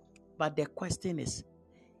 But the question is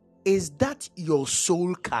that your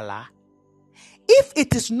soul color? If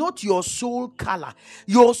it is not your soul color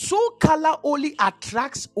only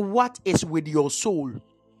attracts what is with your soul.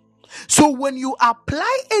 So when you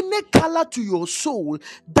apply any color to your soul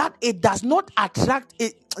that it does not attract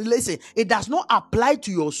it, listen, it does not apply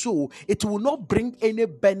to your soul, it will not bring any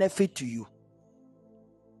benefit to you.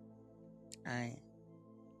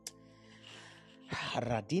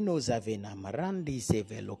 Radino Zavena Marandi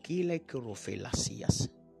Zevelokile Kurofelasias.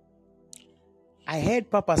 I heard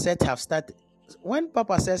Papa said have started. When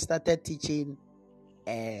Papa said started teaching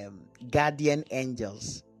guardian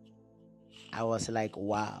angels, I was like,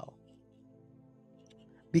 wow.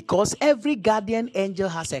 Because every guardian angel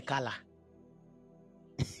has a color.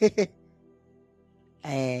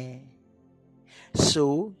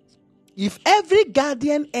 So, if every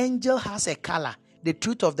guardian angel has a color, the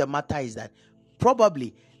truth of the matter is that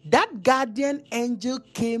probably that guardian angel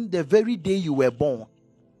came the very day you were born.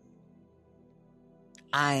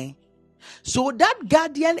 So that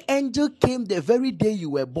guardian angel came the very day you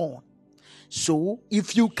were born. So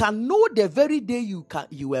if you can know the very day you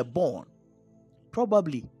were born,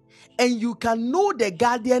 probably, and you can know the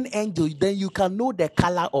guardian angel, then you can know the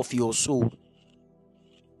color of your soul.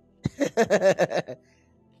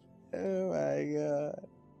 Oh my God.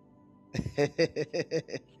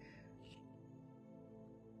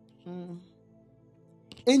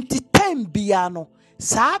 Inti time biano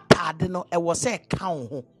sa tade no e wo se ka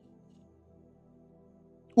ho.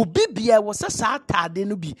 Obi bia wo se sa tade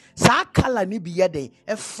no bi sa kala ni bi ye den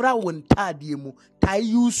e fra won tade mu tai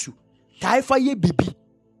yusu tai fa ye bibi.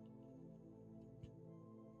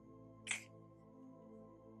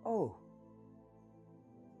 Oh.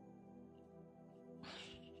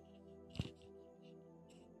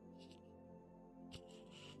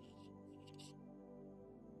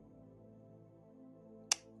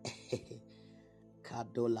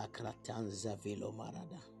 Kadola Kratanza Velo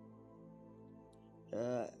Marada.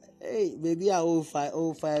 Hey, baby, I 05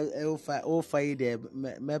 the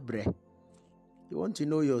mebre. You want to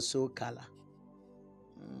know your soul color.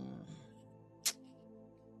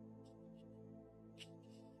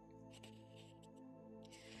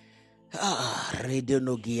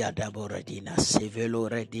 Redino Gia Daboradina, Sevelo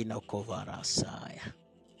Redino Kovarasaya.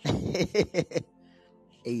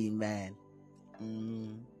 Amen.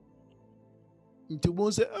 Tomorrow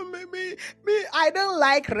say, me, I don't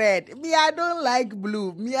like red. Me, I don't like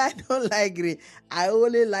blue. Me, I don't like green. I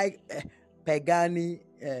only like Pagani.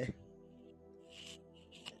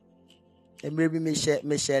 And maybe me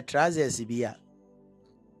share trousers here.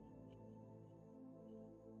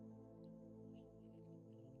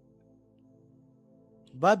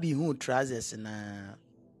 Bobby who trousers na.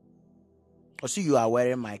 Also, you are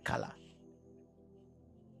wearing my color.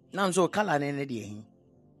 Now so color nene di.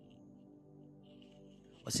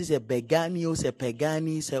 Also say begani, o say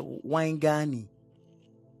pegani, say wine gani.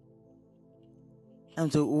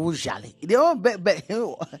 And so ujali. They all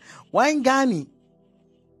wine gani.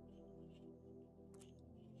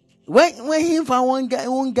 When he found one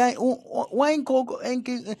guy, wine coco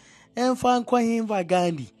and found quite him for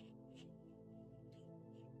Gandhi.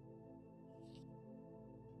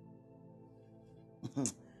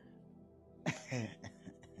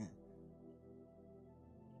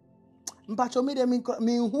 Mpacho me dem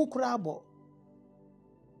me hu krabo.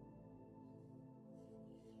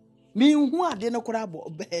 Me hu ade no krabo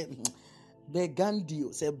be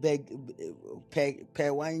Gandhi say pe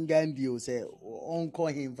wine Gandhi say uncle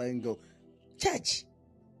him for go church.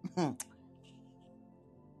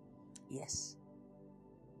 Yes.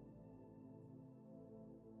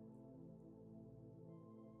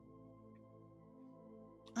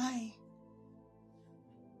 Aye.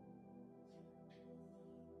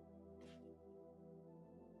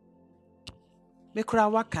 Me kura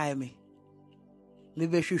wakai me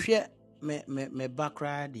be hwehwe me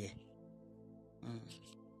background there.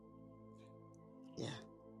 Yeah.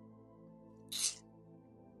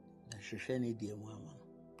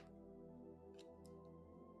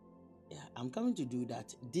 Yeah, I'm coming to do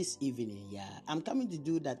that this evening. Yeah, I'm coming to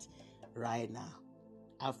do that right now.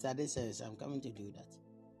 After this service, I'm coming to do that.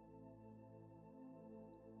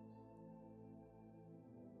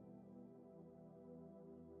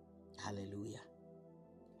 Hallelujah.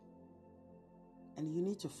 And you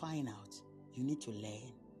need to find out. You need to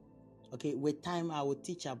learn. Okay, with time, I will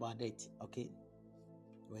teach about it. Okay,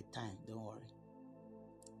 with time, don't worry.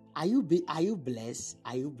 Are you blessed?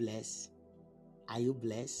 Are you blessed? Are you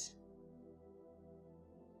blessed?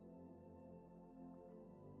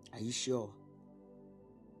 Are you sure?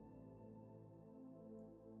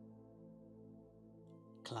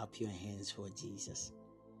 Clap your hands for Jesus.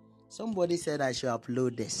 Somebody said I should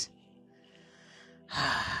upload this.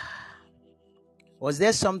 Was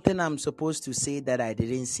there something I'm supposed to say that I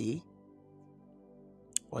didn't say?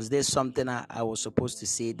 Was there something I was supposed to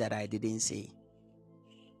say that I didn't say?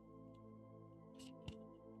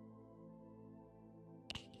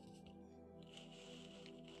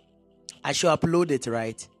 I should upload it,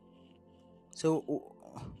 right? So,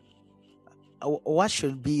 what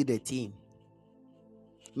should be the theme?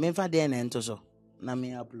 Me fa den ento so na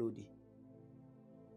me upload it.